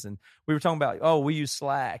companies, and we were talking about, we use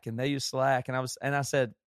Slack and they use Slack. And I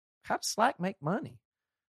said, how does Slack make money?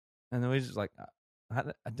 And then we just like,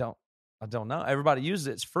 I don't know. Everybody uses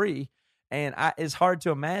it. It's free. And it's hard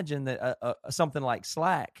to imagine that something like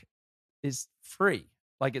Slack is free.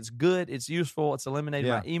 Like, it's good, it's useful, it's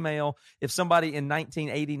eliminated my email. If somebody in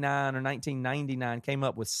 1989 or 1999 came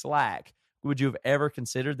up with Slack, would you have ever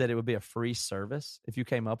considered that it would be a free service if you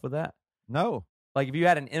came up with that? No. Like if you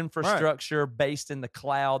had an infrastructure based in the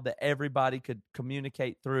cloud that everybody could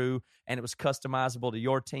communicate through, and it was customizable to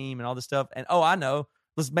your team and all this stuff. And I know,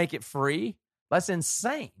 let's make it free. That's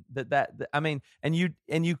insane. I mean, and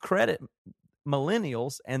you credit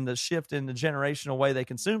millennials and the shift in the generational way they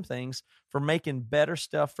consume things for making better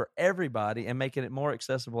stuff for everybody and making it more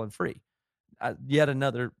accessible and free. Yet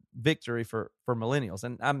another victory for millennials.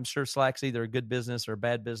 And I'm sure Slack's either a good business or a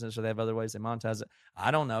bad business, or they have other ways they monetize it.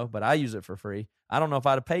 I don't know, but I use it for free. I don't know if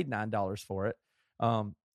I'd have paid $9 for it.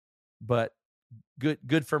 But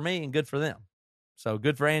good for me and good for them. So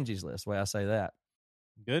good for Angie's List, the way I say that.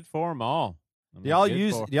 Good for them all. Do y'all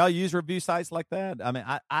use review sites like that? I mean,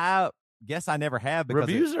 I guess I never have, because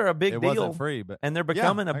reviews are a big deal. It wasn't free, and they're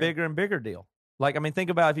becoming a bigger and bigger deal. Like, I mean, think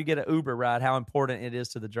about if you get an Uber ride, how important it is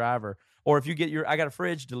to the driver. Or if you get I got a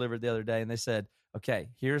fridge delivered the other day, and they said, okay,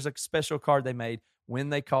 here's a special card they made. When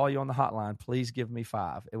they call you on the hotline, please give me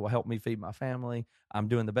 5. It will help me feed my family. I'm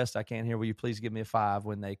doing the best I can here. Will you please give me a 5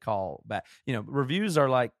 when they call back? You know, reviews are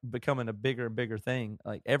like becoming a bigger and bigger thing,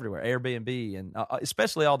 like everywhere. Airbnb and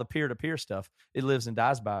especially all the peer-to-peer stuff. It lives and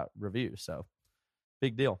dies by reviews. So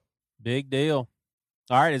big deal. Big deal.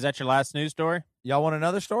 All right. Is that your last news story? Y'all want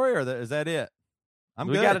another story, or is that it?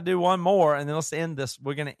 We got to do one more, and then let's end this.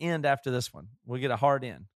 We're going to end after this one. We'll get a hard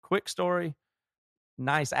end. Quick story.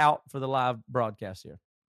 Nice out for the live broadcast here.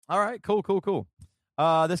 All right, cool.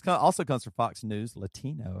 This also comes from Fox News,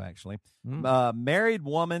 Latino, actually. Married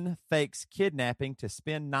woman fakes kidnapping to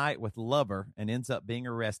spend night with lover and ends up being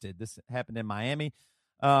arrested. This happened in Miami.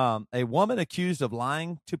 A woman accused of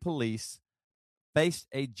lying to police faced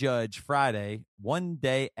a judge Friday, one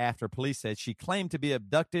day after police said she claimed to be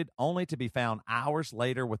abducted, only to be found hours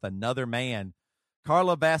later with another man.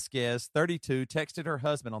 Carla Vasquez, 32, texted her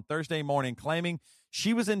husband on Thursday morning claiming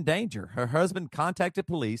she was in danger. Her husband contacted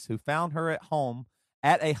police, who found her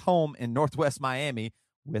at a home in Northwest Miami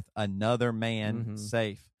with another man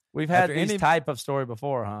safe. We've had this type of story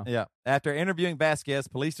before, huh? Yeah. After interviewing Vasquez,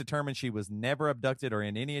 police determined she was never abducted or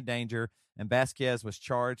in any danger, and Vasquez was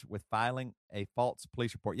charged with filing a false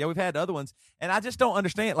police report. Yeah, we've had other ones, and I just don't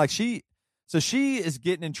understand. Like she is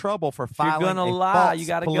getting in trouble for filing You're gonna a lie, false you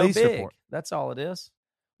got to go police big. report. That's all it is.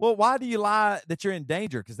 Well, why do you lie that you're in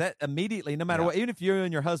danger? Because that immediately, no matter what, even if you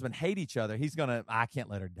and your husband hate each other, he's gonna. I can't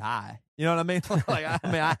let her die. You know what I mean?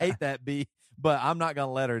 I hate that but I'm not going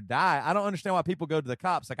to let her die. I don't understand why people go to the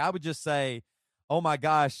cops. Like, I would just say, oh my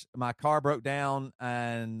gosh, my car broke down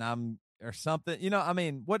and or something. You know, I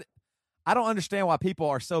mean, what? I don't understand why people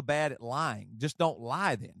are so bad at lying. Just don't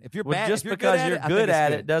lie then. If you're bad, just because you're good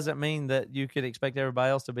at it doesn't mean that you could expect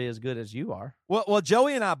everybody else to be as good as you are. Well,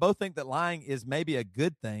 Joey and I both think that lying is maybe a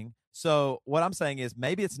good thing. So what I'm saying is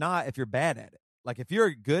maybe it's not if you're bad at it. Like, if you're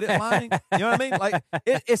good at lying, you know what I mean? Like,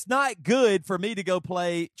 it's not good for me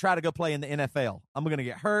to try to go play in the NFL. I'm going to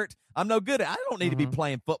get hurt. I'm no good at it. I don't need to be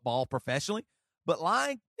playing football professionally. But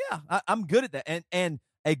lying, yeah, I'm good at that. And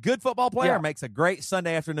a good football player makes a great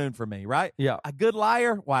Sunday afternoon for me, right? Yeah. A good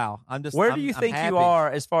liar, wow. Where do you think you are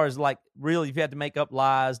as far as, like, really, if you had to make up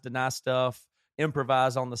lies, deny stuff,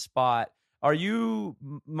 improvise on the spot, are you,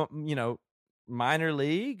 minor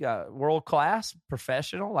league, world class,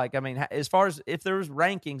 professional? Like, I mean, as far as if there's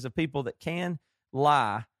rankings of people that can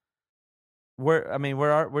lie, where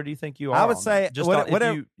do you think you are? I would say, just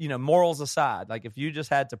whatever, morals aside, like if you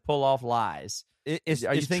just had to pull off lies, you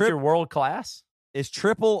think you're world class? Is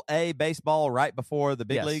AAA baseball right before the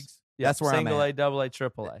big leagues? Yes. That's where Single I'm at. A, double A,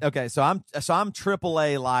 triple A. Okay, so I'm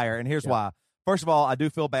AAA liar, and here's why. First of all, I do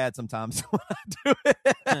feel bad sometimes when I do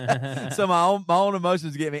it. So my own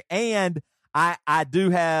emotions get me, and I do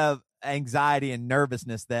have anxiety and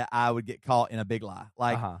nervousness that I would get caught in a big lie.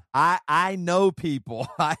 Like, I know people,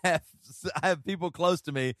 I have people close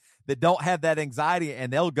to me that don't have that anxiety,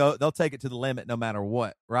 and they'll take it to the limit no matter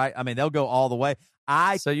what, right? I mean, they'll go all the way.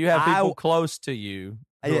 So you have people close to you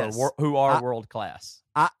who are world class.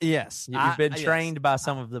 Yes. You've been trained by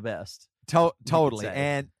some of the best. Totally.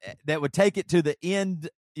 And that would take it to the end,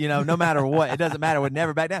 no matter what. It doesn't matter. Would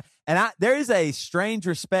never back down. And there is a strange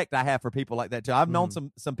respect I have for people like that, too. I've known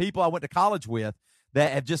some people I went to college with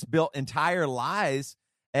that have just built entire lies,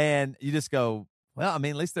 and you just go, well, I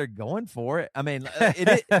mean, at least they're going for it. I mean,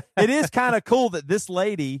 it is kind of cool that this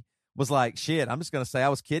lady was like, shit, I'm just going to say I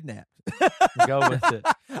was kidnapped. Go with it.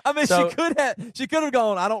 I mean, she could have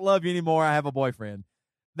gone, I don't love you anymore. I have a boyfriend.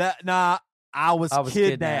 I was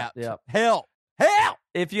kidnapped. Yep. Help.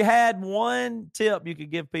 If you had one tip you could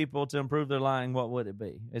give people to improve their lying, what would it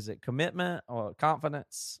be? Is it commitment or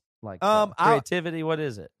confidence? Like creativity? What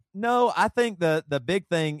is it? No, I think the big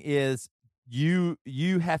thing is you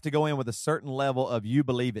have to go in with a certain level of you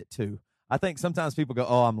believe it too. I think sometimes people go,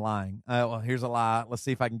 "Oh, I'm lying. Well, here's a lie. Let's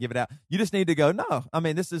see if I can give it out." You just need to go, "No, I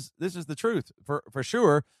mean this is the truth for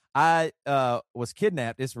sure. I was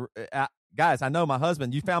kidnapped. Guys, I know my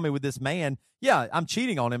husband. You found me with this man. Yeah, I'm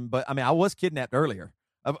cheating on him, but I mean I was kidnapped earlier.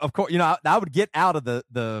 Of course, I would get out of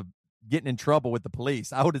the getting in trouble with the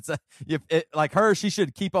police. I would say if it, like her, she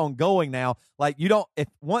should keep on going now. Like you don't if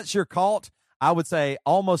once you're caught, I would say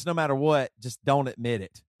almost no matter what, just don't admit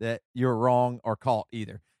it that you're wrong or caught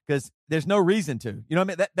either. Because there's no reason to. You know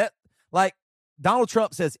what I mean? That like Donald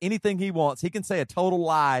Trump says anything he wants. He can say a total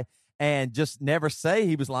lie and just never say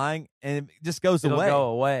he was lying, and it just goes It'll away. go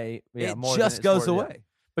away. Yeah, it more just than goes worth, away. yeah.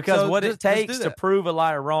 Because So what just- it takes just do to that. prove a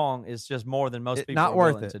liar wrong is just more than most people not are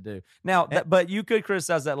worth willing it. to do. Now, And- but you could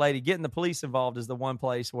criticize that lady. Getting the police involved is the one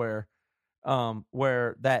place where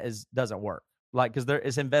that doesn't work. Like, because there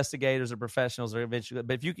is investigators or professionals are eventually,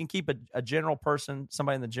 but if you can keep a general person,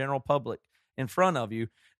 somebody in the general public in front of you,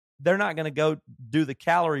 they're not going to go do the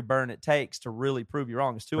calorie burn it takes to really prove you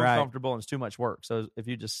wrong. It's too Right. uncomfortable and it's too much work. So if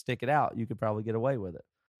you just stick it out, you could probably get away with it.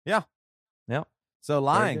 Yeah. Yep. So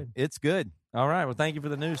lying, good. it's good. All right. Well, thank you for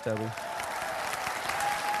the news, Toby.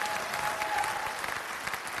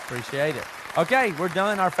 Appreciate it. Okay, we're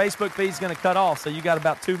done. Our Facebook feed's going to cut off, so you got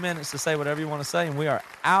about 2 minutes to say whatever you want to say, and we are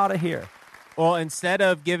out of here. Well, instead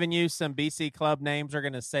of giving you some BC Club names, we're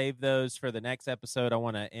going to save those for the next episode. I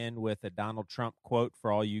want to end with a Donald Trump quote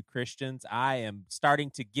for all you Christians. I am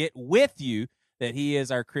starting to get with you that he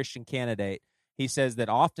is our Christian candidate. He says that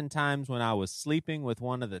oftentimes when I was sleeping with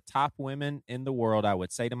one of the top women in the world, I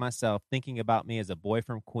would say to myself, thinking about me as a boy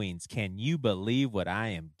from Queens, can you believe what I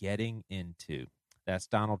am getting into? That's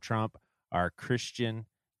Donald Trump, our Christian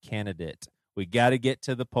candidate. We got to get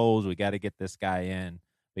to the polls. We got to get this guy in,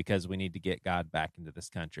 because we need to get God back into this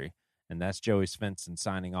country. And that's Joey Svensson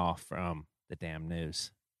signing off from the damn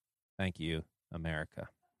news. Thank you, America.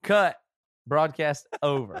 Cut. Broadcast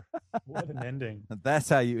over. What an ending. That's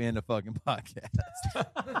how you end a fucking podcast.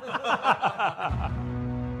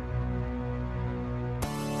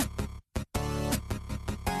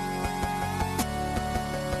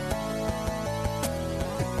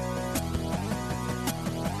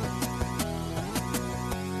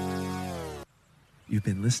 You've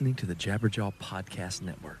been listening to the Jabberjaw Podcast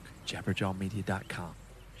Network, jabberjawmedia.com.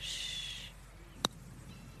 Shh.